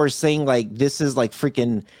some people are saying like, this is like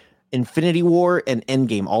freaking Infinity War and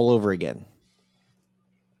Endgame all over again.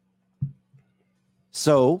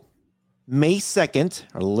 So May 2nd,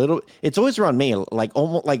 it's always around May, like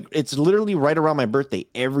almost like it's literally right around my birthday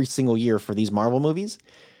every single year for these Marvel movies.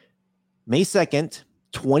 May 2nd,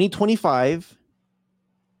 2025,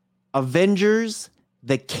 Avengers,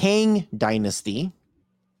 the Kang Dynasty.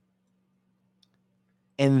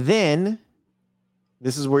 And then,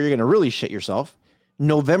 this is where you're going to really shit yourself.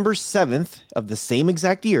 November 7th of the same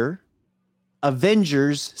exact year,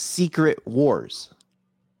 Avengers Secret Wars.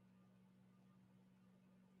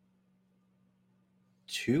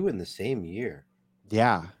 2 in the same year.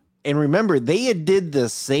 Yeah. And remember, they had did the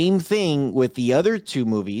same thing with the other 2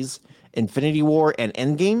 movies, Infinity War and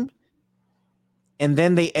Endgame. And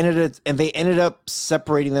then they ended up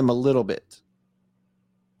separating them a little bit.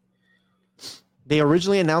 They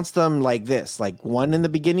originally announced them like this, like one in the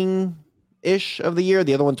beginning-ish of the year,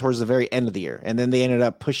 the other one towards the very end of the year. And then they ended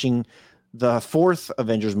up pushing the 4th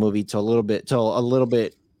Avengers movie till a little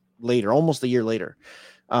bit later, almost a year later.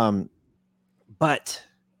 But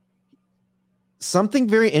something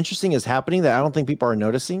very interesting is happening that I don't think people are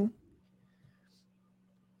noticing.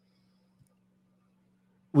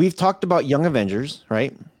 We've talked about Young Avengers,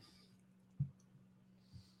 right?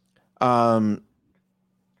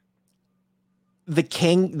 The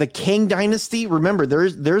Kang Dynasty. Remember,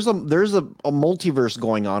 there's a multiverse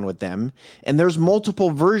going on with them, and there's multiple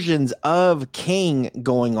versions of Kang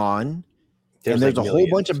going on, and there's like a whole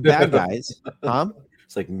bunch of bad guys.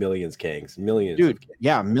 It's like millions Kangs, millions. Dude,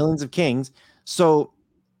 yeah, millions of Kangs. So,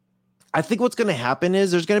 I think what's going to happen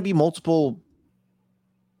is there's going to be multiple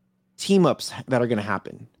team ups that are going to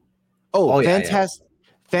happen.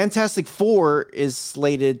 Fantastic Four is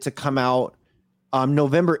slated to come out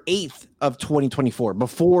November 8th of 2024,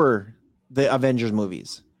 before the Avengers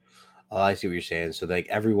movies. Oh, I see what you're saying. So like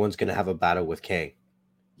everyone's gonna have a battle with Kang.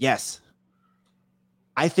 Yes.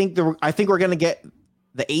 I think we're gonna get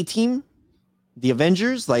the A-Team, the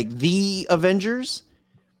Avengers, like the Avengers.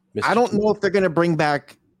 Mr. I don't know if they're gonna bring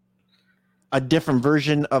back a different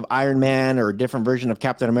version of Iron Man or a different version of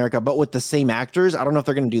Captain America, but with the same actors. I don't know if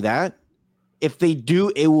they're gonna do that. If they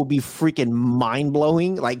do, it will be freaking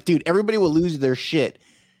mind-blowing. Like, dude, everybody will lose their shit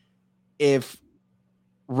if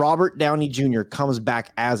Robert Downey Jr. comes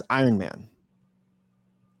back as Iron Man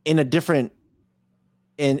in a different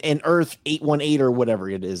in Earth 818 or whatever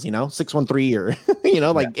it is, 613 or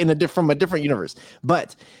from a different universe.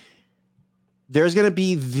 But there's going to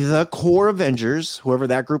be the core Avengers, whoever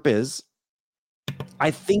that group is.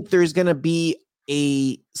 I think there's going to be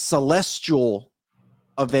a celestial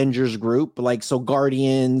Avengers group, like so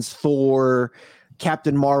Guardians, Thor,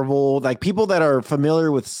 Captain Marvel, like people that are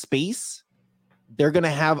familiar with space. They're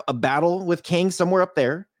gonna have a battle with Kang somewhere up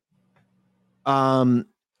there. Young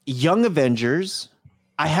Avengers,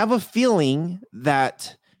 I have a feeling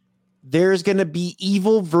that there's gonna be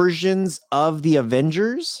evil versions of the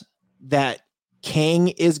Avengers that Kang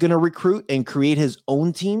is gonna recruit and create his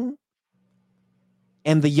own team.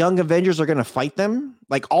 And the Young Avengers are going to fight them.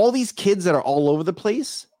 Like all these kids that are all over the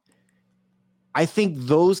place. I think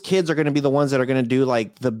those kids are going to be the ones that are going to do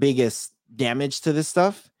like the biggest damage to this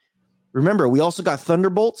stuff. Remember, we also got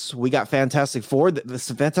Thunderbolts. We got Fantastic Four. The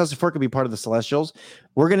Fantastic Four could be part of the Celestials.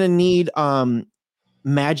 We're going to need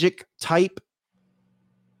magic type,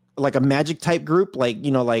 like a magic type group. Like,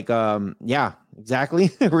 yeah, exactly.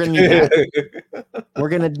 We're going to need that.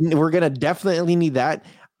 We're going to definitely need that.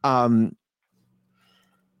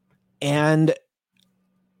 And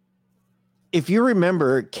if you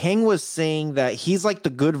remember, Kang was saying that he's like the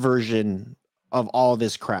good version of all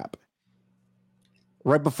this crap.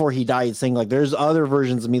 Right before he died, saying like, there's other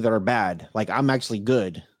versions of me that are bad. Like I'm actually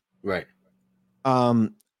good. Right. I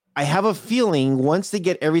have a feeling once they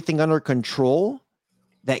get everything under control,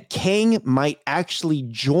 that Kang might actually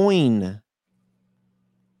join.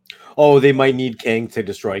 Oh, they might need Kang to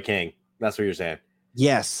destroy Kang. That's what you're saying.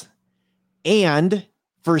 Yes. And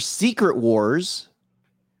for Secret Wars,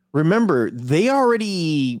 remember, they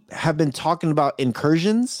already have been talking about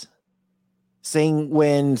incursions, saying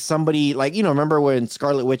when somebody remember when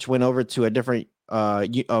Scarlet Witch went over to a different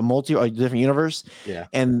different universe? Yeah.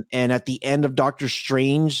 And at the end of Doctor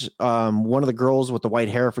Strange, one of the girls with the white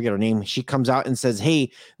hair, I forget her name, she comes out and says,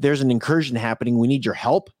 "Hey, there's an incursion happening. We need your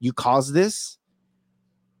help. You caused this."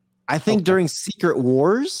 I think during Secret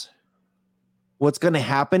Wars, what's going to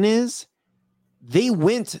happen is they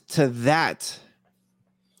went to that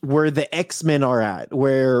where the X-Men are at,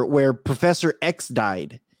 where Professor X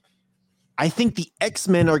died. I think the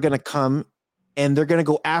X-Men are going to come and they're going to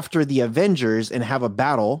go after the Avengers and have a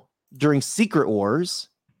battle during Secret Wars.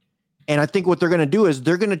 And I think what they're going to do is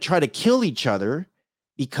they're going to try to kill each other,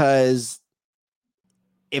 because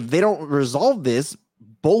if they don't resolve this,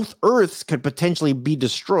 both Earths could potentially be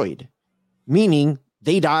destroyed. meaning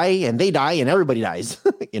they die and everybody dies,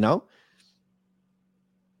 you know?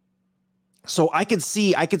 So I could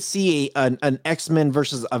see an X-Men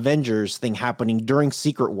versus Avengers thing happening during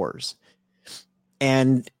Secret Wars.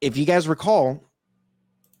 And if you guys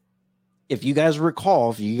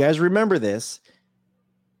remember this,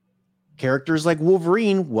 characters like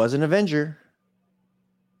Wolverine was an Avenger.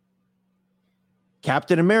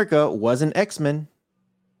 Captain America was an X-Men.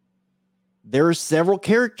 There are several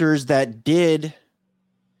characters that did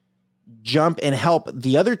jump and help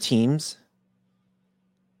the other teams.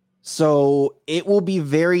 So it will be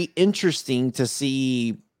very interesting to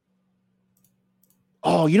see.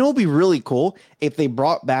 Oh, you know, it would be really cool if they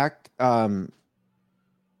brought back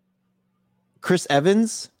Chris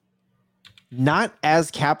Evans, not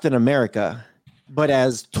as Captain America, but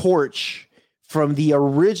as Torch from the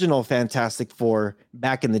original Fantastic Four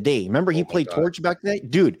back in the day. Remember, he played Torch back then?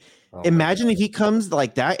 Dude, imagine if he comes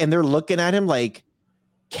like that and they're looking at him like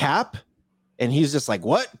Cap, and he's just like,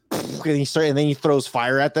 what? And then he throws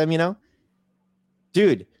fire at them, you know?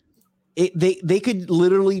 Dude, they could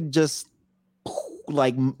literally just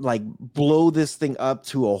like blow this thing up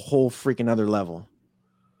to a whole freaking other level.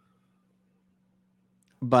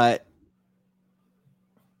 But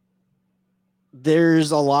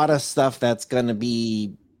there's a lot of stuff that's going to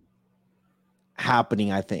be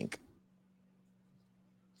happening, I think.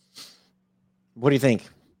 What do you think?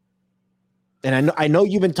 And I know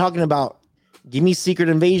you've been talking about, give me Secret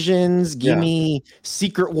Invasions, give me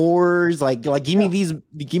Secret Wars, like give me these,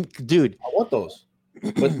 dude. I want those.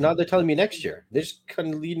 But now they're telling me next year. They're just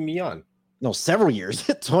kind of leading me on. No, several years.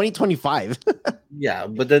 2025. Yeah,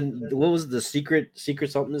 but then what was the secret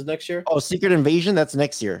something is next year? Oh, Secret Invasion, that's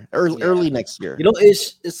next year. Early next year. You know,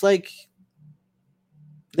 it's like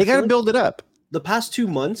they got to build it up. The past 2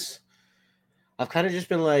 months, I've kind of just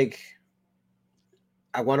been like,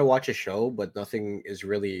 I want to watch a show, but nothing is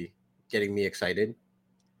really getting me excited,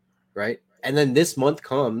 right? And then this month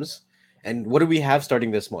comes, and what do we have starting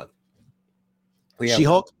this month? We have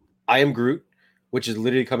She-Hulk, I Am Groot, which is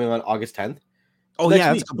literally coming on August 10th. Oh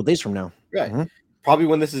yeah, that's a couple days from now. Right. Mm-hmm. Probably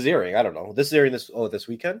when this is airing. I don't know. This is airing this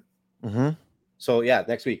weekend. Mm-hmm. So yeah,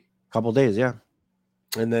 next week. Couple days, yeah.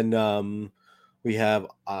 And then we have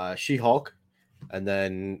She-Hulk, and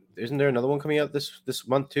then isn't there another one coming out this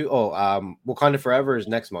month too? Oh, Wakanda Forever is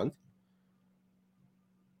next month.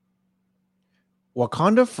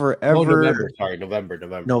 Wakanda Forever. Oh, November. Sorry,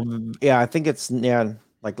 November. No, yeah, I think it's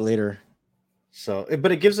like later. So,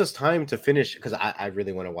 but it gives us time to finish because I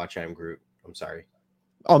really want to watch I Am Groot. I'm sorry.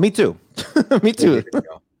 Oh, me too. Me too.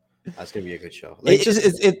 That's gonna be a good show. Like,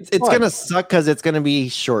 it's gonna suck because it's gonna be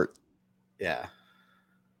short. Yeah.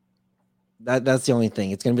 That's the only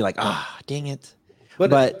thing. It's gonna be like, dang it.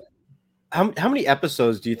 But how many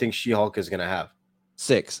episodes do you think She-Hulk is gonna have?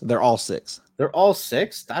 6. They're all 6. They're all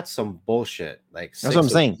 6? That's some bullshit. Like that's what I'm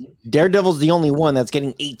saying. Daredevil's the only one that's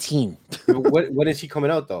getting 18. When is he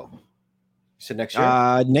coming out though? You said next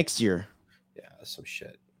year? Next year. Yeah, that's some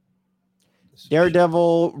shit.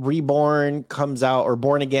 Daredevil Reborn comes out, or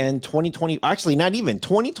Born Again 2020. Actually, not even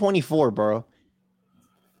 2024, bro.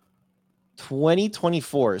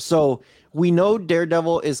 2024. So we know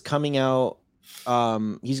Daredevil is coming out.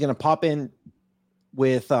 He's gonna pop in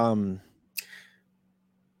with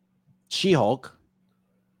She-Hulk,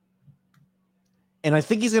 and I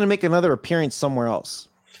think he's gonna make another appearance somewhere else.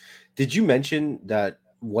 Did you mention that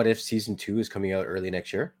What If season 2 is coming out early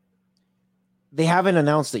next year? They haven't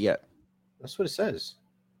announced it yet. That's what it says.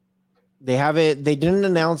 They didn't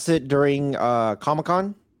announce it during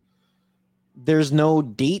Comic-Con. There's no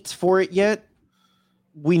date for it yet.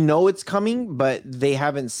 We know it's coming, but they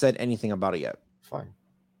haven't said anything about it yet. Fine.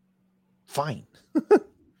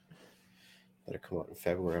 Better come out in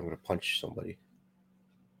February. I'm gonna punch somebody.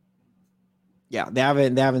 Yeah, they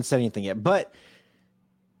haven't said anything yet. But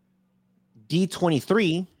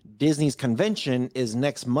D23, Disney's convention, is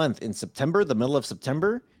next month in September, the middle of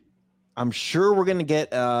September. I'm sure we're gonna get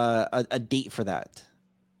a date for that.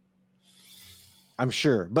 I'm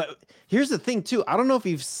sure. But here's the thing too. I don't know if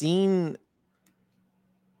you've seen.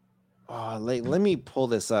 Let me pull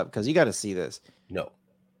this up because you got to see this. No,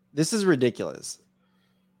 this is ridiculous.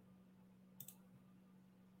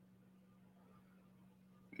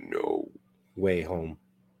 No way home.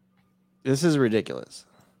 This is ridiculous.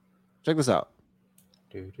 Check this out.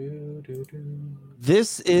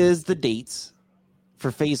 This is the dates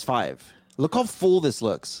for Phase 5. Look how full this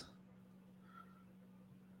looks.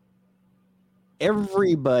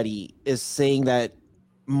 Everybody is saying that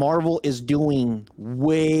Marvel is doing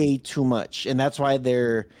way too much, and that's why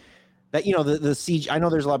they're that the CG. I know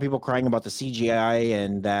there's a lot of people crying about the CGI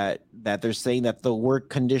and that they're saying that the work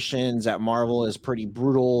conditions at Marvel is pretty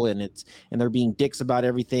brutal and they're being dicks about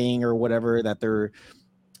everything or whatever. That they're,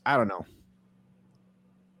 I don't know.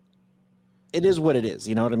 It is what it is.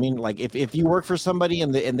 You know what I mean? Like if you work for somebody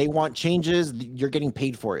and they want changes, you're getting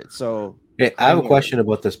paid for it. So Hey, I have a question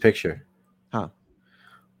about this picture. Huh?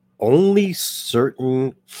 Only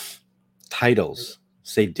certain titles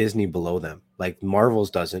say Disney below them, like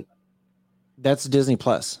Marvel's doesn't. That's Disney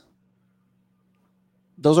Plus.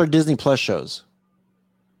 Those are Disney Plus shows.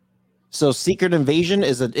 So Secret Invasion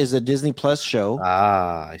is a Disney Plus show.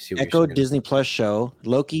 I see. What Echo Disney Plus show.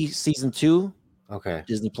 Loki season 2. Okay.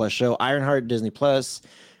 Disney Plus show. Ironheart Disney Plus.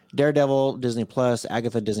 Daredevil Disney Plus.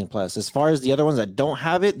 Agatha Disney Plus. As far as the other ones that don't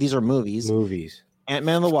have it, these are movies.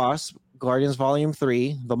 Ant-Man and the Wasp, Guardians Volume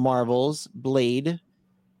 3, The Marvels, Blade,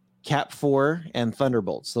 Cap 4, and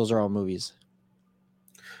Thunderbolts. Those are all movies.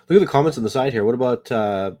 Look at the comments on the side here. What about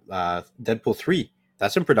Deadpool 3?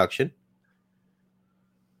 That's in production.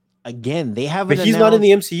 Again, they haven't. But he's not in the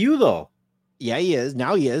MCU though. Yeah, he is.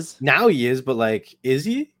 Now he is. But like, is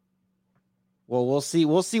he? Well, we'll see.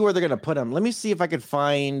 We'll see where they're gonna put him. Let me see if I could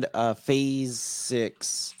find Phase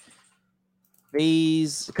 6.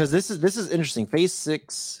 Because this is interesting. Phase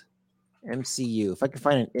 6 MCU. If I could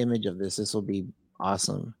find an image of this will be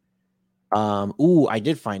awesome. I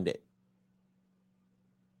did find it.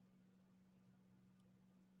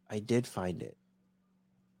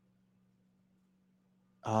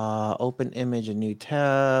 Open image, a new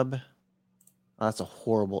tab. Oh, that's a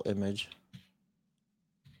horrible image.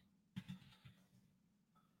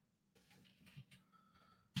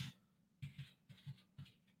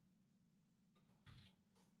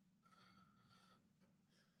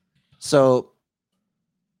 So,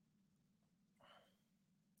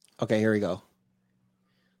 okay, here we go.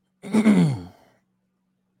 I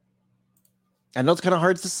know it's kind of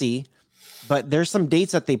hard to see, but there's some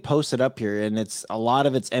dates that they posted up here, and a lot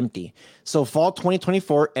of it's empty. So fall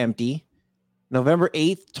 2024, empty. November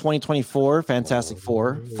 8th, 2024, Fantastic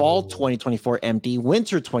Four. Fall 2024, empty.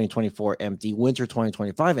 Winter 2024, empty. Winter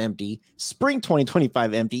 2025, empty. Spring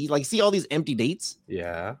 2025, empty. Like, see all these empty dates?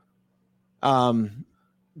 Yeah.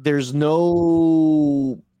 There's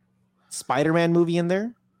no Spider-Man movie in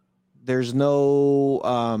there. There's no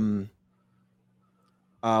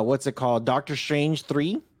what's it called? Doctor Strange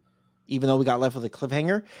 3, even though we got left with a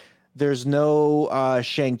cliffhanger. There's no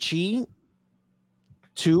Shang-Chi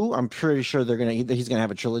 2. I'm pretty sure he's gonna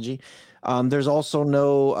have a trilogy. There's also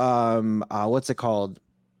no what's it called?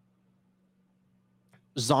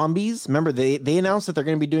 Zombies. Remember, they announced that they're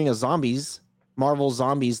gonna be doing a Marvel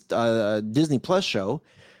Zombies Disney Plus show.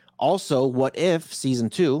 Also, What If season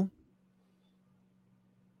 2.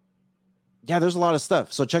 Yeah, there's a lot of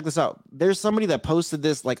stuff. So check this out. There's somebody that posted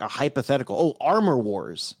this like a hypothetical. Oh, Armor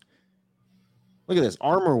Wars. Look at this,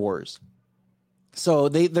 Armor Wars. So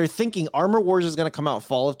they're thinking Armor Wars is going to come out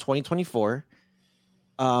fall of 2024.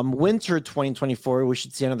 Winter 2024, we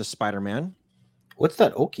should see another Spider-Man. What's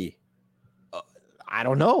that Oki? I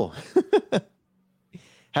don't know.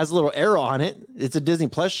 Has a little arrow on it. It's a Disney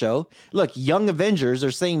Plus show. Look, Young Avengers.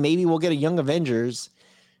 They're saying maybe we'll get a Young Avengers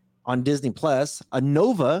on Disney Plus. A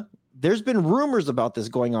Nova. There's been rumors about this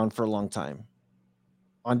going on for a long time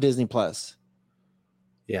on Disney Plus.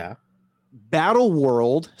 Yeah. Battle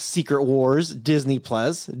World, Secret Wars, Disney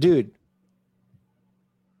Plus. Dude,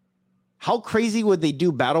 how crazy would they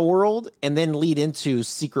do Battle World and then lead into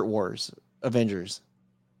Secret Wars, Avengers?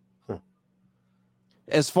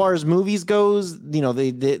 As far as movies goes,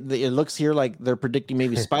 it looks here like they're predicting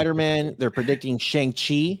maybe Spider-Man. They're predicting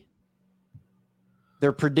Shang-Chi.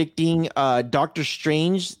 They're predicting Doctor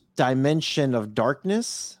Strange, Dimension of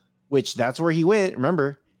Darkness, which that's where he went.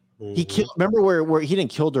 Remember, he killed. Remember where he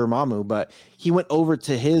didn't kill Dormammu, but he went over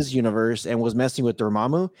to his universe and was messing with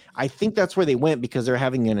Dormammu. I think that's where they went because they're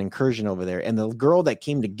having an incursion over there, and the girl that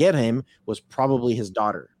came to get him was probably his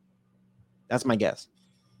daughter. That's my guess.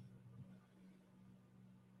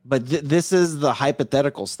 But this is the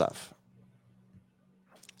hypothetical stuff.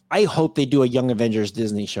 I hope they do a Young Avengers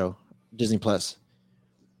Disney show, Disney Plus.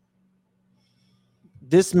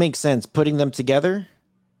 This makes sense, putting them together.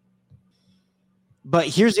 But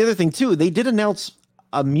here's the other thing, too. They did announce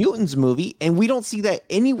a Mutants movie, and we don't see that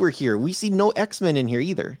anywhere here. We see no X-Men in here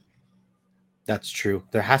either. That's true.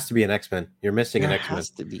 There has to be an X-Men. You're missing an X-Men. There has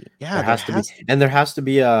to be. Yeah, there has to be. And there has to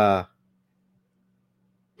be a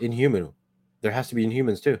Inhuman. There has to be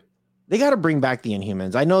Inhumans, too. They got to bring back the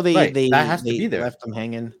Inhumans. I know they that has to be there. Left them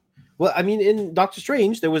hanging. Well, I mean, in Doctor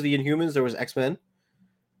Strange, there was the Inhumans, there was X-Men,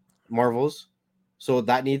 Marvels. So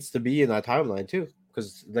that needs to be in that timeline, too.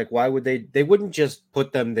 Because like, why would they? They wouldn't just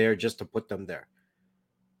put them there just to put them there.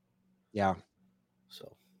 Yeah.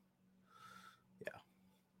 So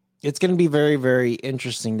It's going to be very, very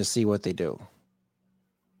interesting to see what they do.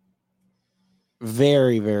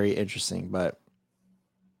 Very, very interesting. But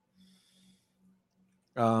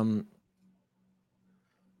so I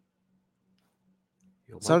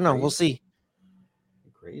don't know. We'll see.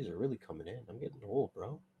 Grays are really coming in. I'm getting old,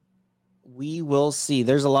 bro. We will see.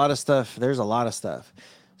 There's a lot of stuff.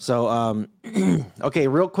 So, okay,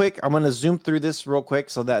 real quick, I'm gonna zoom through this real quick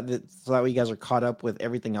so that way you guys are caught up with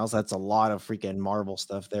everything else. That's a lot of freaking Marvel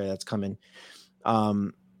stuff there that's coming.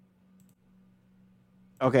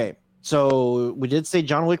 Okay, so we did say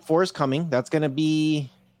John Wick 4 is coming. That's gonna be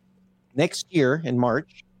next year in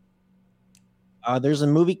March. There's a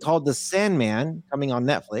movie called The Sandman coming on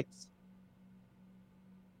Netflix.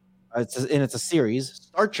 It's a series.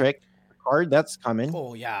 Star Trek Picard, that's coming.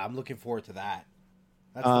 Oh yeah, I'm looking forward to that.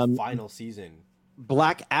 That's the final season.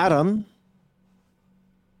 Black Adam.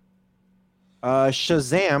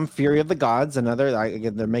 Shazam, Fury of the Gods.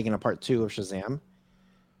 Again, they're making a part 2 of Shazam.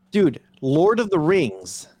 Dude, Lord of the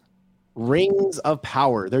Rings. Rings of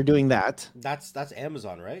Power. They're doing that. That's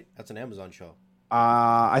Amazon, right? That's an Amazon show.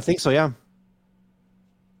 I think so, yeah.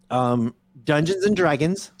 Dungeons and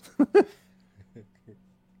Dragons.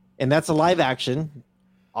 And that's a live action.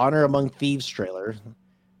 Honor Among Thieves trailer.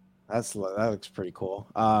 That looks pretty cool.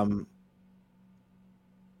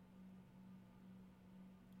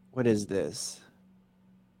 What is this?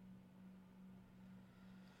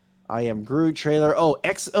 I Am Groot trailer.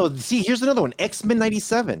 See, here's another one. X-Men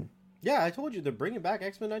 97. Yeah, I told you they're bringing back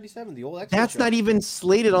X-Men 97, the old X-Men. That's show. not even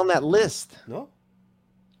slated on that list. No.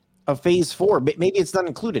 Of Phase 4, but maybe it's not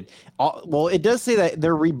included. Well, it does say that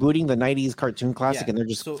they're rebooting the 90s cartoon classic and they're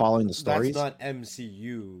just following the stories. That's not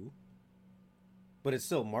MCU, but it's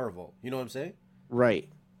still Marvel. You know what I'm saying? Right.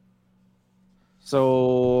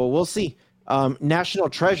 So we'll see. National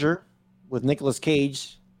Treasure with Nicolas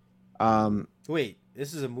Cage. Wait,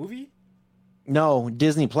 this is a movie? No,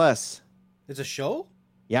 Disney Plus. It's a show?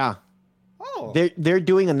 Yeah. Oh. They're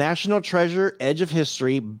doing a National Treasure Edge of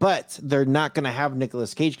History, but they're not going to have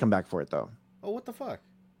Nicolas Cage come back for it, though. Oh, what the fuck?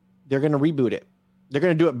 They're going to reboot it. They're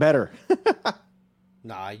going to do it better.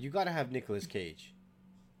 Nah, you got to have Nicolas Cage.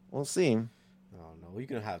 We'll see. Oh, no, you're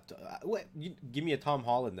going to have to... give me a Tom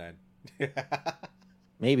Holland, then.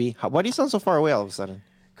 Maybe. Why do you sound so far away all of a sudden?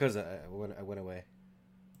 Because I went away.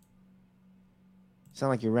 You sound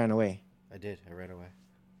like you ran away. I did. I ran away.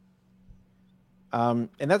 And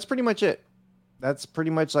that's pretty much it. That's pretty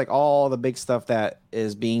much like all the big stuff that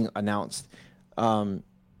is being announced. Real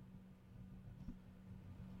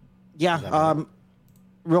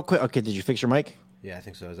quick. Okay, did you fix your mic? Yeah, I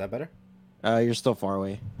think so. Is that better? You're still far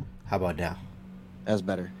away. How about now? That's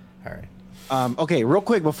better. All right. Okay, real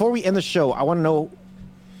quick, before we end the show, I want to know,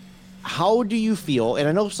 how do you feel? And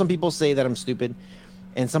I know some people say that I'm stupid,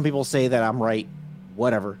 and some people say that I'm right.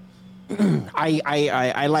 Whatever.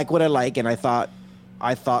 I like what I like, and I thought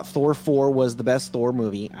Thor 4 was the best Thor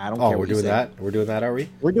movie. I don't care. We're doing that? We're doing that, are we?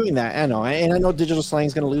 We're doing that. I know. And I know Digital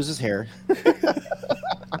Slang's going to lose his hair.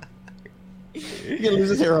 He's going to lose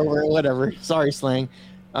his hair over it, whatever. Sorry, Slang.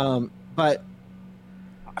 But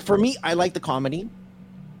for me, I like the comedy.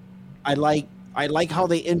 I like how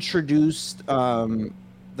they introduced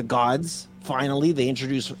the gods. Finally, they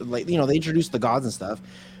introduced the gods and stuff.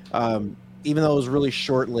 Even though it was really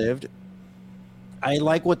short-lived. I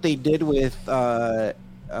like what they did with the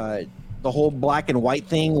whole black and white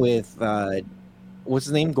thing with what's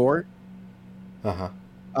his name, Gore.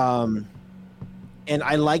 And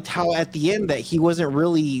I liked how at the end that he wasn't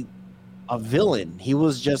really a villain. He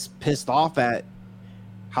was just pissed off at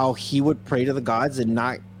how he would pray to the gods and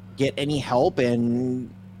not get any help,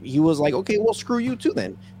 and he was like, okay, well, screw you too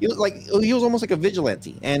then. He was almost like a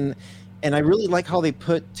vigilante, and I really like how they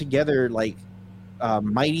put together like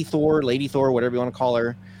Mighty Thor, Lady Thor, whatever you want to call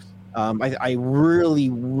her. I really,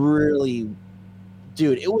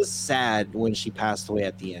 dude, it was sad when she passed away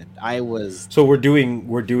at the end. So we're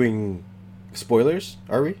doing spoilers,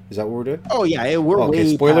 are we? Is that what we're doing? Oh yeah, we're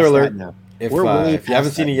way spoiler past alert. now. If you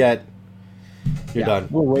haven't seen it yet, you're done.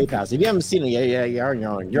 We're way past it. If you haven't seen it yet, you're on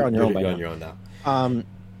your own. You're on your own now.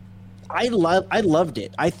 I loved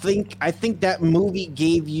it. I think that movie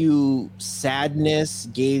gave you sadness,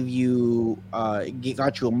 got you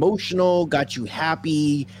emotional, got you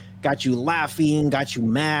happy, got you laughing, got you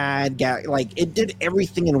mad, it did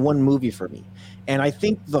everything in one movie for me. And I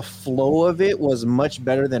think the flow of it was much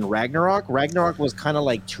better than Ragnarok. Ragnarok was kind of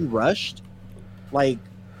like too rushed. Like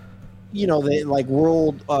you know, the like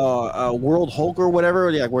World Hulk or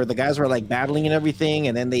whatever, like where the guys were like battling and everything,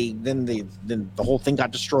 and then then the whole thing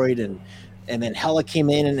got destroyed, and then Hela came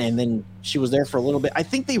in, and then she was there for a little bit. I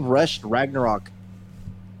think they rushed Ragnarok.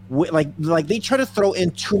 Like they try to throw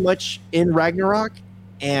in too much in Ragnarok,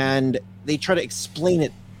 and they try to explain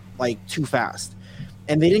it like too fast,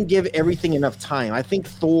 and they didn't give everything enough time. I think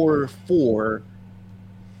Thor 4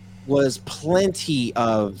 was plenty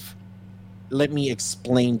of let me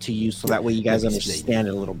explain to you so that way you guys understand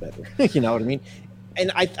it a little better. You know what I mean?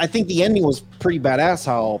 And I think the ending was pretty badass.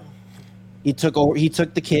 How he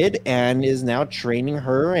took the kid and is now training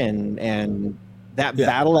her, and that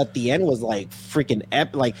battle at the end was like freaking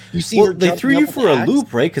epic. Like you see, her they threw you for a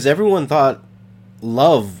loop, right? Because everyone thought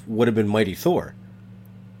Love would have been Mighty Thor,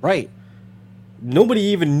 right? Nobody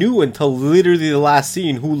even knew until literally the last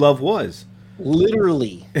scene who Love was.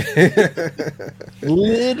 Literally.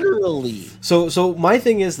 Literally. So my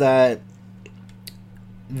thing is that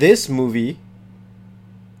this movie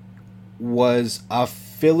was a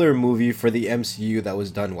filler movie for the MCU that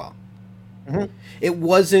was done well. Mm-hmm. It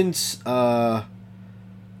wasn't an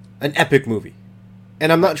epic movie.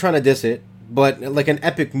 And I'm not trying to diss it, but like an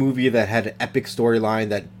epic movie that had an epic storyline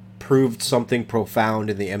that proved something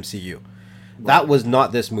profound in the MCU. Right. That was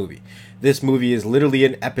not this movie. This movie is literally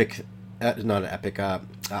an epic not an epic,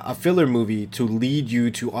 a filler movie to lead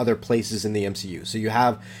you to other places in the MCU. So you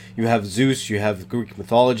have Zeus, you have Greek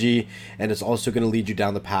mythology, and it's also going to lead you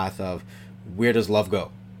down the path of where does Love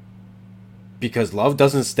go? Because Love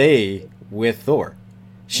doesn't stay with Thor.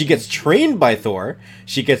 She gets trained by Thor.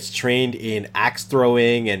 She gets trained in axe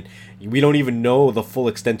throwing, and we don't even know the full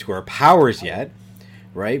extent to her powers yet,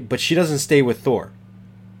 right? But she doesn't stay with Thor.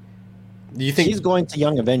 Do you think she's going to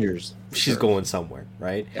Young Avengers? She's going somewhere,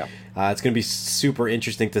 right? Yeah. It's going to be super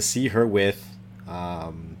interesting to see her with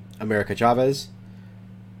America Chavez.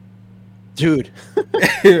 Dude.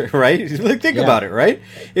 Right? Like, think about it, right?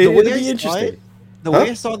 It'll be interesting. The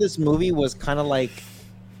way I saw this movie was kind of like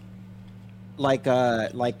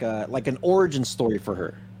an origin story for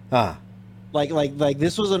her. Like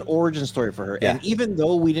this was an origin story for her. Yeah. And even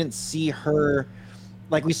though we didn't see her,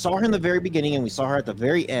 like we saw her in the very beginning and we saw her at the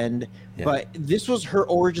very end, but this was her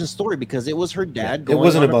origin story because it was her dad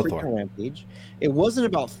going on a freaking rampage. It wasn't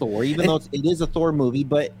about Thor, even though it is a Thor movie,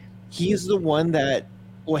 but he's the one that,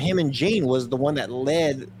 well, him and Jane was the one that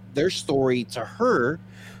led their story to her.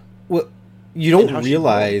 Well, you don't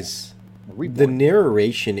realize the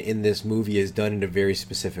narration in this movie is done in a very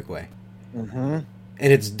specific way. Mm-hmm.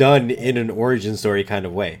 And it's done in an origin story kind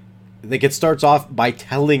of way. Like, it starts off by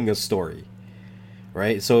telling a story,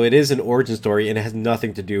 right? So it is an origin story, and it has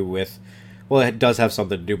nothing to do with, well, it does have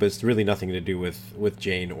something to do, but it's really nothing to do with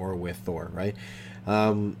Jane or with Thor, right?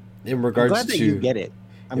 In regards I'm glad that you get it.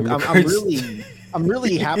 I'm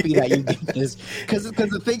really happy that you get this because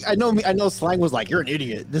the thing I know slang was like, you're an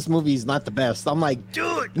idiot. This movie's not the best. I'm like,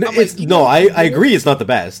 dude. I agree. It's not the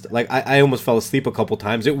best. Like I almost fell asleep a couple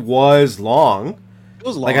times. It was long. It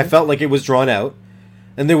was long. Like I felt like it was drawn out,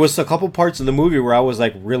 and there was a couple parts in the movie where I was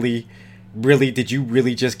like, really, did you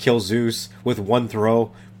really just kill Zeus with one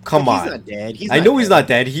throw? Come on. He's not dead. He's not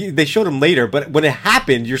dead. They showed him later, but when it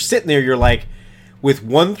happened, you're sitting there, you're like, with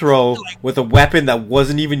one throw, with a weapon that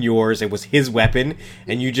wasn't even yours, it was his weapon,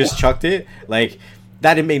 and you just chucked it. Like,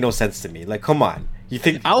 that didn't make no sense to me. Like, come on. You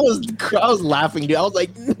think I was laughing, dude. I was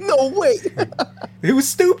like, no way. It was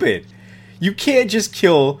stupid. You can't just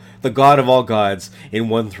kill the god of all gods in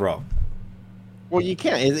one throw. Well, you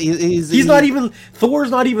can't. He's not even, Thor's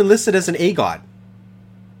not even listed as an A god.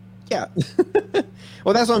 Yeah.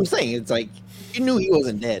 Well, that's what I'm saying. It's like, you knew he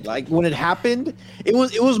wasn't dead. Like when it happened, it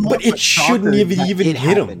was more. But it shouldn't have even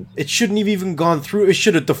hit him. It shouldn't have even gone through. It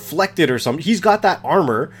should have deflected or something. He's got that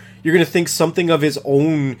armor. You're gonna think something of his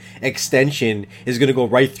own extension is gonna go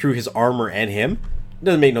right through his armor and him. It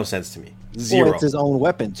doesn't make no sense to me. Zero. Well, it's his own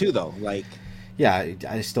weapon too, though. Like, yeah,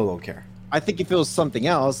 I still don't care. I think if it was something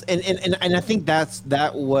else, and I think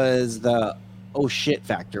that was the oh shit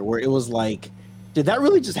factor where it was like, did that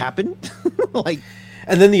really just happen? Like.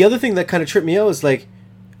 And then the other thing that kind of tripped me out is like,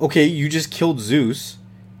 okay, you just killed Zeus,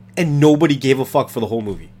 and nobody gave a fuck for the whole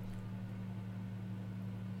movie.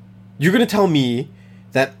 You're going to tell me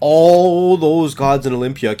that all those gods in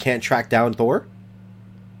Olympia can't track down Thor?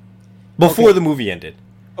 Before the movie ended.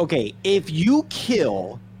 Okay, and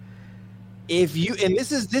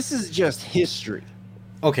this is just history.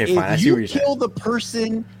 Okay, fine, I see what you're saying. If you kill the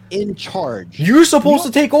person in charge, you're supposed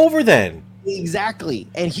to take over then. Exactly.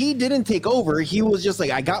 And he didn't take over. He was just like,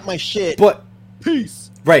 I got my shit. But peace.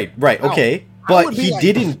 Right, okay. But he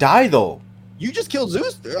didn't die though. You just killed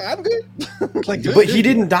Zeus? I'm good. But he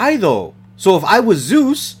didn't die though. So if I was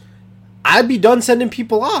Zeus, I'd be done sending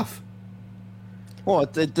people off. Well,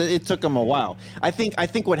 it took them a while. I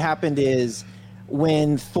think what happened is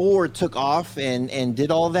when Thor took off and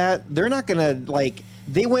did all that, they're not gonna like.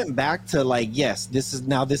 They went back to like, yes, this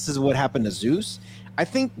is what happened to Zeus. I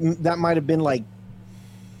think that might have been like,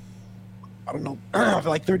 I don't know,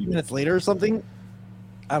 like 30 minutes later or something.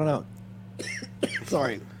 I don't know.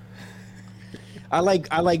 Sorry. I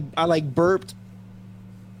like burped,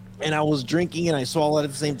 and I was drinking and I swallowed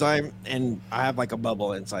at the same time, and I have like a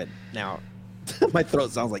bubble inside now. My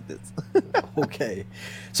throat sounds like this. Okay,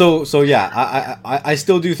 so yeah, I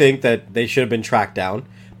still do think that they should have been tracked down,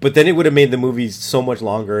 but then it would have made the movies so much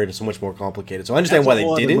longer and so much more complicated. So I understand why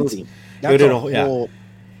they didn't. That would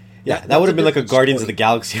have been like a Guardians of the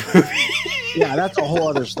Galaxy movie. Yeah, that's a whole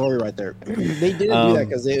other story right there. They didn't do that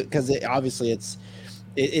because obviously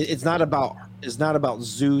it's not about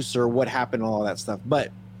Zeus or what happened and all that stuff,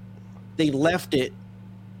 but they left it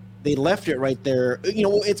right there. You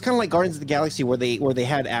know, it's kind of like Guardians of the Galaxy where they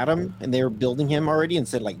had Adam and they were building him already and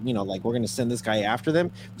said like, you know, like we're going to send this guy after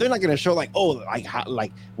them. They're not going to show like, oh,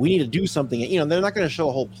 like we need to do something. You know, they're not going to show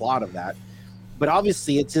a whole plot of that. But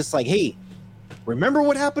obviously it's just like, hey, remember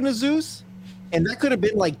what happened to Zeus? And that could have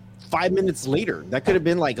been like 5 minutes later. That could have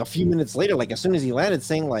been like a few minutes later, like as soon as he landed,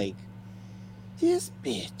 saying like, this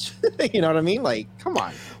bitch. You know what I mean? Like, come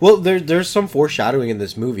on. Well, there's some foreshadowing in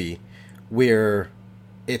this movie where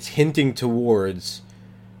it's hinting towards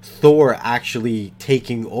Thor actually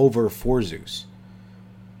taking over for Zeus.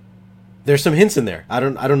 There's some hints in there. I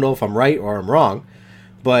don't know if I'm right or I'm wrong,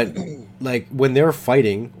 but like when they're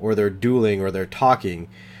fighting or they're dueling or they're talking,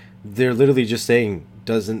 they're literally just saying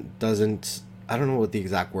doesn't I don't know what the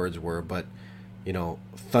exact words were, but you know,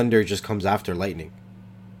 thunder just comes after lightning.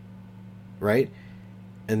 Right?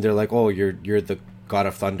 And they're like, "Oh, you're the god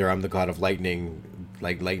of thunder, I'm the god of lightning.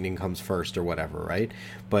 Like lightning comes first or whatever," right?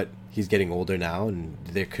 But he's getting older now, and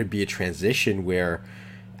there could be a transition where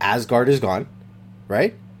Asgard is gone,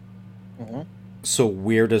 right? Mm-hmm. So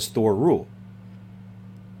where does Thor rule?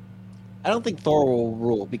 I don't think Thor will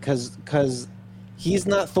rule because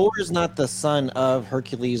Thor is not the son of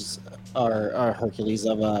Hercules or Hercules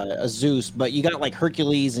of Zeus, but you got like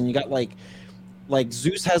Hercules and you got like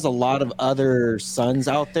Zeus has a lot of other sons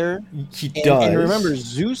out there. He does. And remember,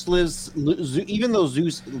 Zeus lives. Even though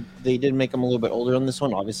Zeus, they did make him a little bit older on this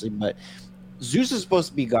one, obviously, but Zeus is supposed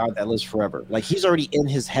to be God that lives forever. Like he's already in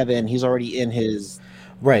his heaven. He's already in his.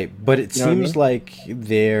 Right, but it seems like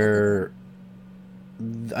a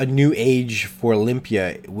new age for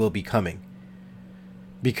Olympia will be coming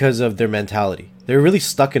because of their mentality. They're really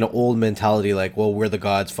stuck in an old mentality, like, well, we're the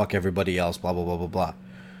gods, fuck everybody else, blah blah blah blah blah.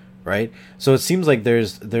 Right, so it seems like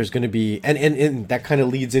there's going to be, and that kind of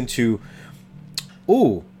leads into,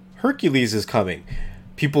 oh, Hercules is coming.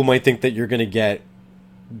 People might think that you're going to get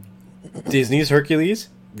Disney's Hercules.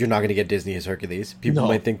 You're not going to get Disney's Hercules. People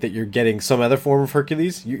might think that you're getting some other form of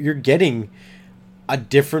Hercules. You're getting a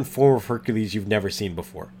different form of Hercules you've never seen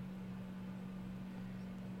before.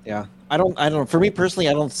 Yeah, I don't. For me personally,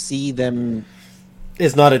 I don't see them.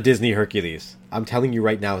 It's not a Disney Hercules. I'm telling you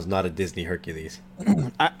right now, it's not a Disney Hercules.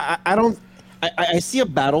 I don't. I see a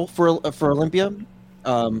battle for Olympia.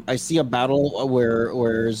 I see a battle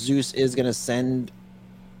where Zeus is going to send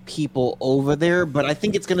people over there, but I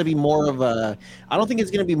think it's going to be more of a. I don't think it's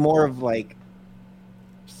going to be more of like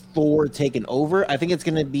Thor taking over. I think it's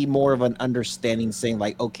going to be more of an understanding, saying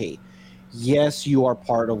like, okay, yes, you are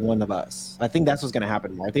part of one of us. I think that's what's going to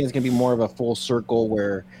happen more. I think it's going to be more of a full circle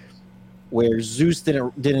where Zeus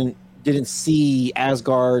didn't see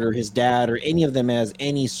Asgard or his dad or any of them as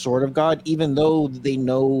any sort of god, even though they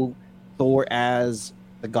know Thor as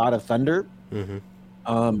the god of thunder.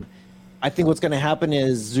 Mm-hmm. I think what's going to happen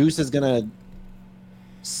is Zeus is going to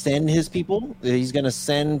send his people. He's going to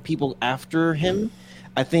send people after him.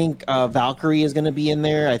 I think Valkyrie is going to be in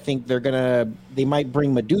there. I think they might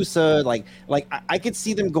bring Medusa. Like I could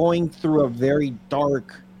see them going through a very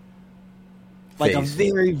dark, like a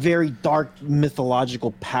very, very dark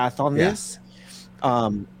mythological path on this.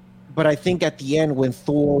 But I think at the end when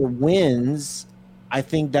Thor wins, I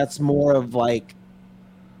think that's more of like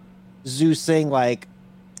Zeus saying like,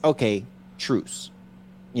 okay, truce.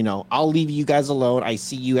 You know, I'll leave you guys alone. I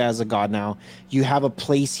see you as a god now. You have a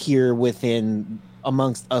place here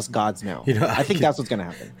amongst us gods now. You know, I think that's what's going to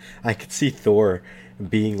happen. I could see Thor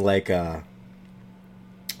being like oh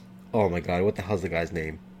my god, what the hell's the guy's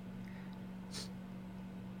name?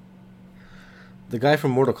 The guy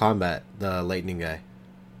from Mortal Kombat, the lightning guy.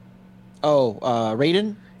 Oh,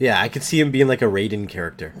 Raiden? Yeah, I could see him being like a Raiden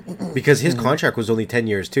character because his contract was only 10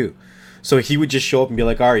 years too. So he would just show up and be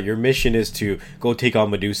like, all right, your mission is to go take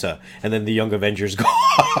on Medusa. And then the Young Avengers go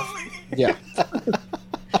off. Yeah. So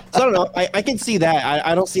I don't know. I can see that.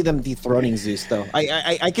 I don't see them dethroning Zeus though.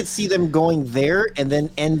 I could see them going there and then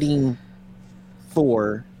ending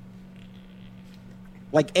Thor.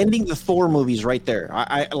 Like ending the Thor movies right there.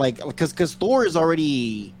 I like because Thor has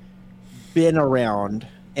already been around,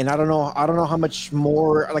 and I don't know how much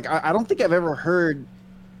more. Like I don't think I've ever heard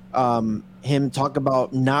him talk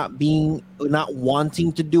about not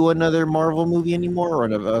wanting to do another Marvel movie anymore or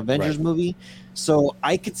an Avengers movie. So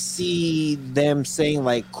I could see them saying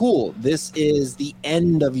like, cool, this is the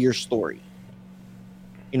end of your story.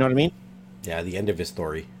 You know what I mean? Yeah, the end of his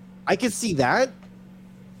story. I could see that,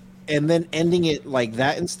 and then ending it like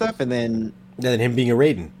that and stuff, and then him being a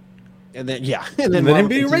Raiden. And then yeah, and then him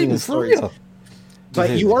being a Raiden for real.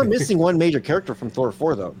 But you are missing one major character from Thor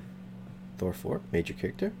 4 though. Thor 4? Major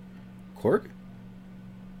character? Korg?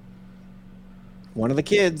 One of the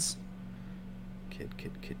kids. Kid.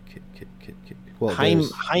 Well,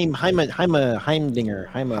 Heimdinger.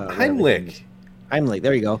 Heimlich.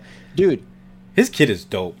 There you go, dude. His kid is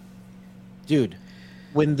dope, dude.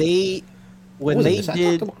 When they did,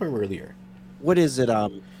 I talked about him earlier. What is it?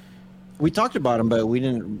 We talked about him, but we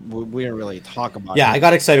didn't really talk about. Yeah, him. I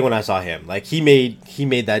got excited when I saw him. Like he made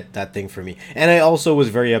that thing for me, and I also was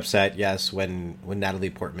very upset. Yes, when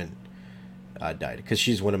Natalie Portman died, because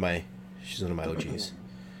she's one of my OGs.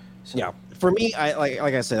 So. Yeah, for me, I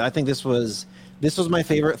like I said, I think this was my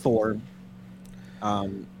favorite Thor. I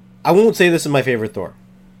won't say this is my favorite Thor.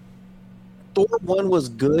 Thor 1 was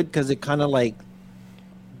good because it kind of like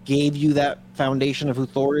gave you that foundation of who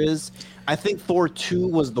Thor is. I think Thor 2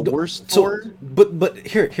 was the worst Thor. But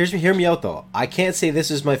hear me out though. I can't say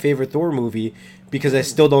this is my favorite Thor movie because I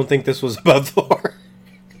still don't think this was about Thor.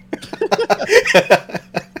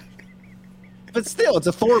 But still, it's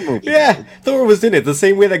a Thor movie. Yeah, Thor was in it the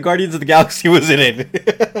same way that Guardians of the Galaxy was in it.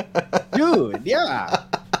 Dude, yeah.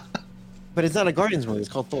 But it's not a Guardians movie. It's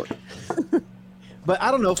called Thor. But I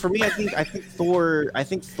don't know. For me, I think Thor.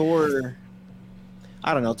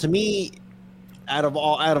 I don't know. To me, out of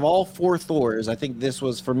all 4 Thors, I think this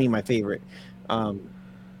was for me my favorite.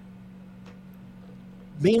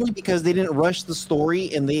 Mainly because they didn't rush the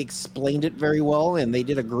story and they explained it very well and they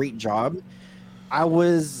did a great job. I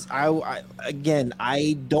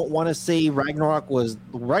don't want to say Ragnarok was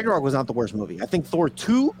not the worst movie. I think Thor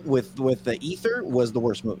 2 with the Ether was the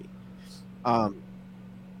worst movie. But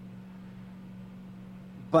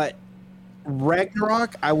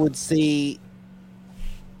Ragnarok, I would say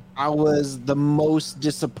I was the most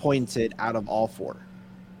disappointed out of all 4.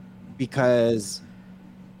 Because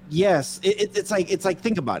yes, it's like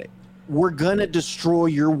think about it. We're gonna destroy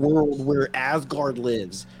your world where Asgard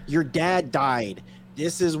lives. Your dad died.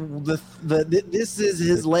 This is this is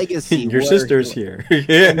his legacy. Your sister's here.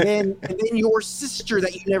 and then your sister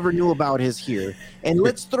that you never knew about is here. And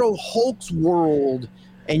let's throw Hulk's world,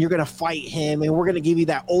 and you're gonna fight him, and we're gonna give you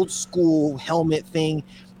that old school helmet thing.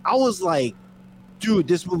 I was like, dude,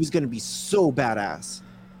 this movie's gonna be so badass.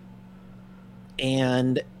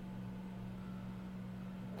 And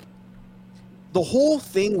the whole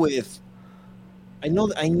thing with, I know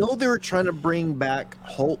they were trying to bring back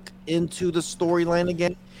Hulk into the storyline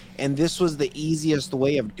again, and this was the easiest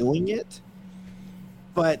way of doing it.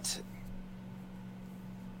 But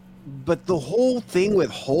the whole thing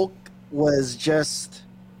with Hulk was just,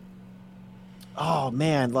 oh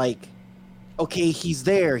man, like, okay, he's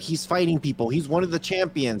there, he's fighting people, he's one of the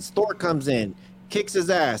champions. Thor comes in, kicks his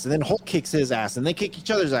ass, and then Hulk kicks his ass, and they kick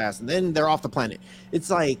each other's ass, and then they're off the planet. It's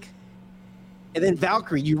like, and then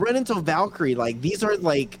Valkyrie, you run into Valkyrie, like these are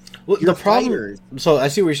like the problem. fighters. So I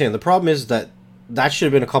see what you're saying. The problem is that should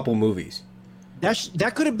have been a couple movies.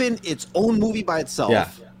 That could have been its own movie by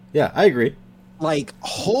itself. Yeah, I agree. Like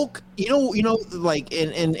Hulk, you know, like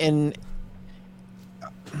and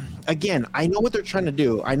again, I know what they're trying to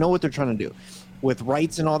do. With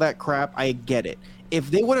rights and all that crap. I get it. If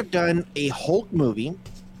they would have done a Hulk movie,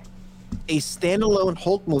 a standalone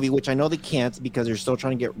Hulk movie, which I know they can't because they're still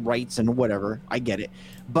trying to get rights and whatever. I get it.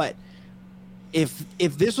 But if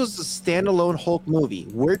this was a standalone Hulk movie,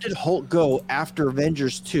 where did Hulk go after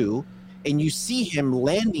Avengers 2? And you see him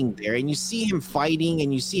landing there, and you see him fighting,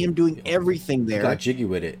 and you see him doing everything there. Got jiggy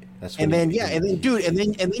with it. That's and then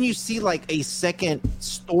you see like a second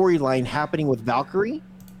storyline happening with Valkyrie.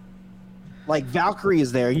 Like Valkyrie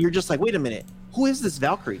is there, and you're just like, wait a minute, who is this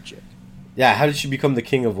Valkyrie chick? Yeah, how did she become the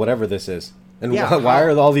king of whatever this is? And why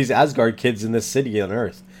are all these Asgard kids in this city on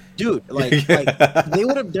Earth? Dude, like they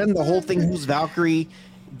would have done the whole thing, who's Valkyrie,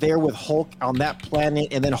 there with Hulk on that planet,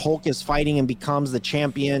 and then Hulk is fighting and becomes the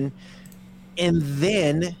champion. And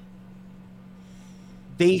then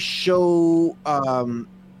they show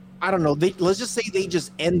I don't know. Let's just say they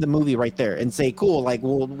just end the movie right there and say, cool, like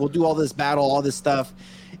we'll do all this battle, all this stuff,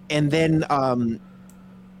 and then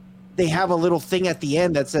they have a little thing at the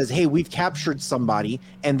end that says, hey, we've captured somebody,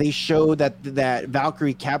 and they show that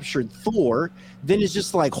Valkyrie captured Thor. Then it's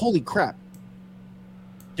just like, holy crap,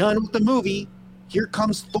 done with the movie. Here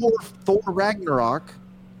comes Thor Ragnarok.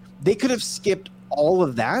 They could have skipped all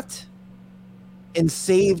of that and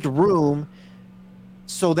saved room,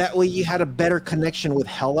 so that way you had a better connection with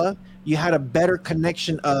Hela. You had a better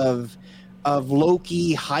connection of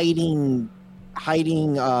Loki hiding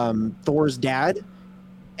Thor's dad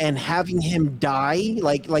and having him die.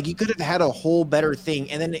 Like you could have had a whole better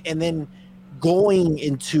thing, and then going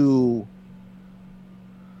into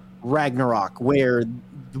Ragnarok where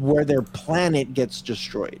their planet gets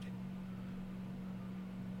destroyed.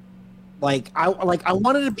 I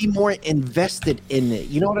wanted to be more invested in it.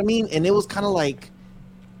 You know what I mean? And it was kind of like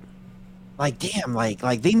damn, like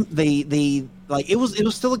they it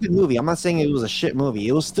was still a good movie. I'm not saying it was a shit movie.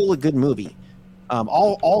 It was still a good movie.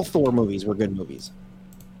 All Thor movies were good movies,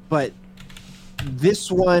 but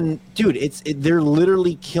this one, dude, they're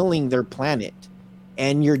literally killing their planet,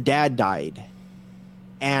 and your dad died.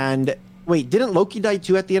 And wait, didn't Loki die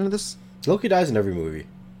too at the end of this? Loki dies in every movie.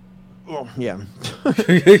 Oh, yeah.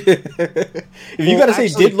 If you gotta say,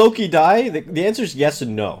 did Loki die? The answer is yes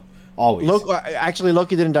and no. Always. Actually,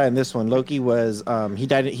 Loki didn't die in this one. Loki was he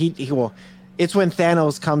died. Well, it's when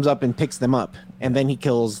Thanos comes up and picks them up, and then he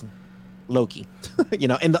kills Loki.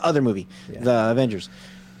 In the other movie, the Avengers.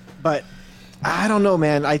 But I don't know,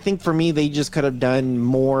 man. I think for me, they just could have done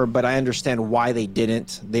more, but I understand why they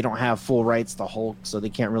didn't. They don't have full rights to Hulk, so they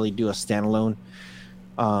can't really do a standalone.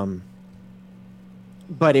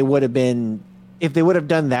 But it would have been, if they would have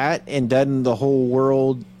done that and done the whole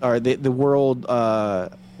world, or the world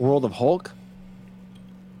of Hulk,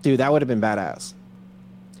 dude, that would have been badass.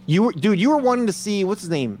 You were wanting to see, what's his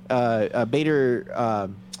name? Beta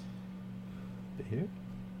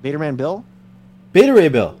Man Bill? Beta Ray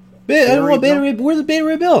Bill. I don't know Beta Ray. Where's the Beta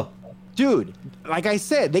Ray Bill? Dude, like I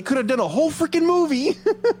said, they could have done a whole freaking movie.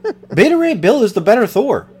 Beta Ray Bill is the better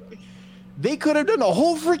Thor. They could have done a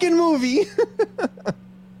whole freaking movie.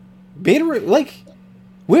 Beta Ray,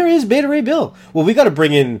 where is Beta Ray Bill? Well, we got to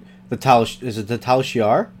bring in the Tal. Is it the Tal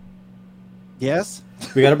Shiar? Yes.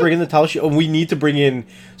 We got to bring in the Tal Shiar. We need to bring in.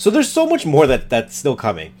 So there's so much more that's still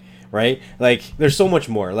coming, right? There's so much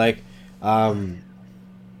more.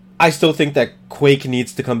 I still think that Quake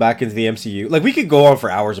needs to come back into the MCU. We could go on for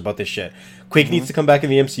hours about this shit. Quake needs to come back in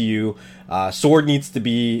the MCU. Sword needs to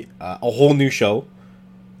be a whole new show.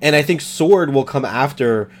 And I think Sword will come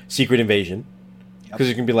after Secret Invasion. Because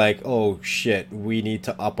you can be like, oh shit, we need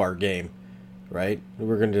to up our game. Right?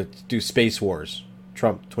 We're going to do Space Wars.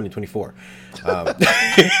 Trump 2024.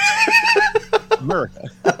 America.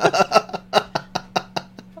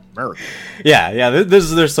 Yeah.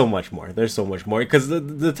 There's so much more. There's so much more. Because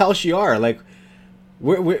the Tal Shiar,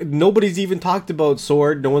 nobody's even talked about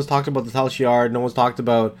Sword. No one's talked about the Tal Shiar. No one's talked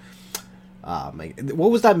about... what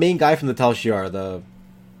was that main guy from the Tal Shiar?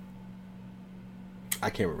 I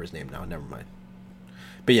can't remember his name now. Never mind.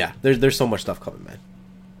 But yeah, there's so much stuff coming, man.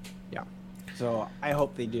 Yeah. So I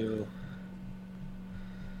hope they do.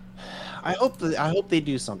 I hope they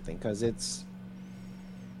do something, because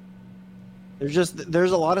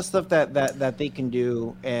there's a lot of stuff that they can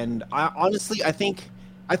do, and I think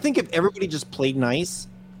if everybody just played nice,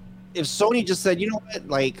 if Sony just said, you know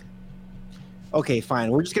what, okay,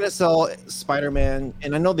 fine, we're just gonna sell Spider-Man,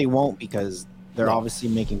 and I know they won't, because they're obviously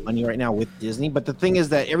making money right now with Disney. But the thing is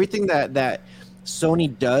that everything that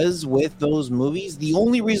Sony does with those movies, the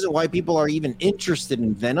only reason why people are even interested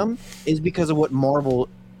in Venom is because of what Marvel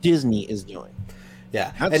Disney is doing.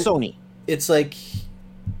 Yeah, not Sony. It's I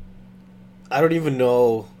don't even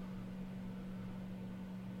know.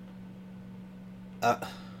 How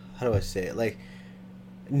do I say it?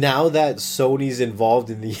 Now that Sony's involved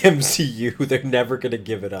in the MCU, they're never gonna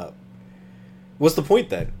give it up. What's the point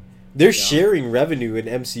then? They're sharing revenue in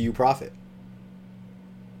MCU profit.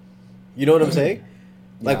 You know what I'm saying?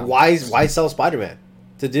 Why sell Spider-Man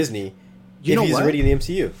to Disney if he's already in the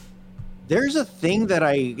MCU? There's a thing that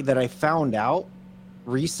I found out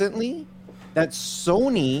recently, that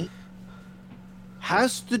Sony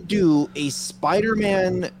has to do a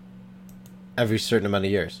Spider-Man every certain amount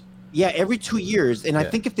of years. Yeah, every 2 years, and I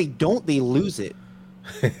think if they don't, they lose it.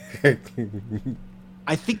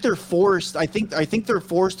 I think they're forced. I think they're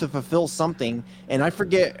forced to fulfill something, and I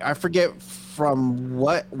forget from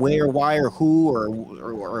what, where, why, or who,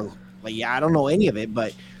 or I don't know any of it,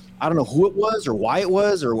 but I don't know who it was or why it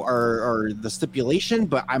was or the stipulation,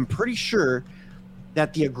 but I'm pretty sure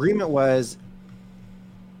that the agreement was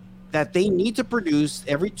that they need to produce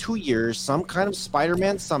every 2 years some kind of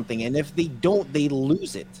Spider-Man something, and if they don't, they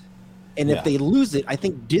lose it. And if they lose it, I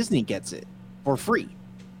think Disney gets it for free.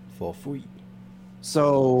 For free.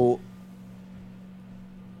 So,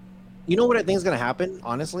 you know what I think is going to happen,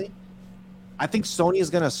 honestly? I think Sony is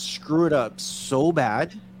going to screw it up so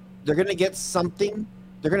bad. They're going to get something.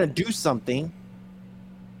 They're going to do something.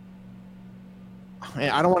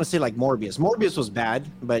 I don't want to say like Morbius. Morbius was bad,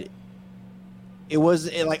 but it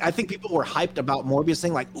was like, I think people were hyped about Morbius,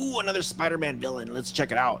 saying like, ooh, another Spider-Man villain. Let's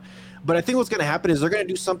check it out. But I think what's going to happen is they're going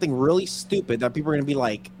to do something really stupid that people are going to be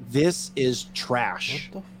like, this is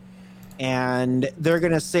trash. And they're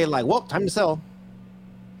going to say like, well, time to sell.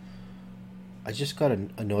 I just got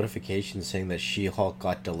a notification saying that She-Hulk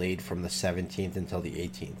got delayed from the 17th until the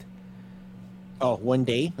 18th. Oh, 1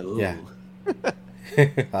 day? Ooh. Yeah.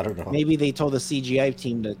 I don't know. Maybe they told the CGI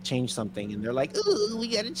team to change something, and they're like, ooh, we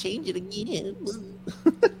got to change it again.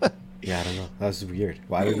 Yeah, I don't know. That was weird.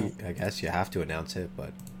 Why would you? I guess you have to announce it,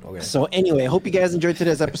 but okay. So anyway, I hope you guys enjoyed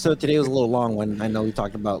today's episode. Today was a little long one. I know we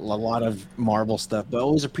talked about a lot of Marvel stuff, but I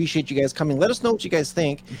always appreciate you guys coming. Let us know what you guys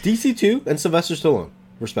think. DC2 and Sylvester Stallone.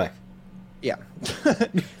 Respect. Yeah.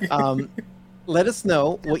 Let us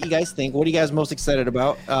know what you guys think. What are you guys most excited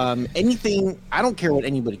about? Anything. I don't care what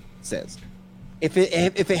anybody says. If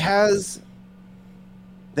it has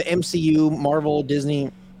the MCU, Marvel, Disney,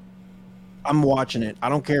 I'm watching it. I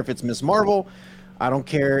don't care if it's Miss Marvel. I don't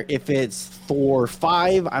care if it's Thor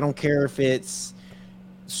 5. I don't care if it's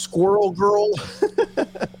Squirrel Girl,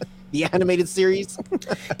 the animated series.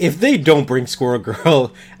 If they don't bring Squirrel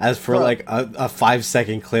Girl as for like a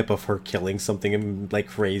 5-second clip of her killing something like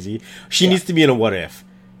crazy, she needs to be in a What If.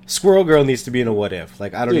 Squirrel Girl needs to be in a What If.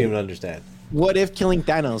 Like, I don't even understand. What if killing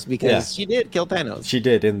Thanos? Because she did kill Thanos. She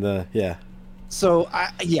did in the So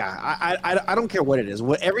I don't care what it is.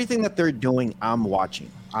 Everything that they're doing, I'm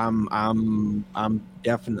watching. I'm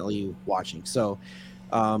definitely watching. So,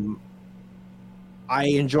 I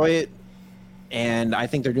enjoy it, and I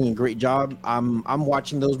think they're doing a great job. I'm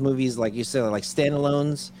watching those movies, like you said, like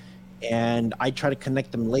standalones, and I try to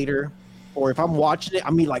connect them later. Or if I'm watching it,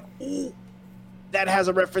 I'm be like, ooh, that has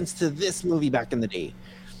a reference to this movie back in the day.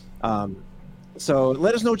 So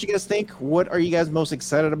let us know what you guys think. What are you guys most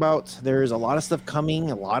excited about? There's a lot of stuff coming,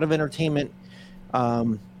 a lot of entertainment.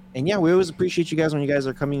 And yeah, we always appreciate you guys when you guys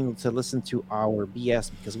are coming to listen to our BS,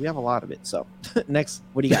 because we have a lot of it. So next,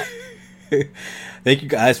 what do you got? Thank you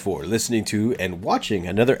guys for listening to and watching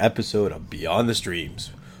another episode of Beyond the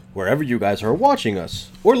Streams. Wherever you guys are watching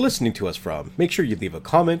us or listening to us from, make sure you leave a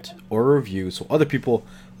comment or a review so other people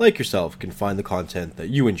like yourself can find the content that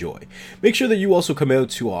you enjoy. Make sure that you also come out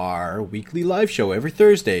to our weekly live show every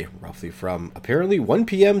Thursday, roughly from apparently 1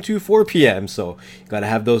 p.m. to 4 p.m. So you gotta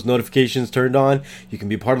have those notifications turned on. You can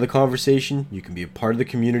be part of the conversation. You can be a part of the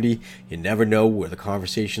community. You never know where the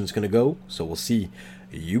conversation is gonna go. So we'll see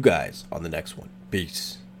you guys on the next one.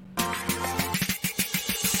 Peace.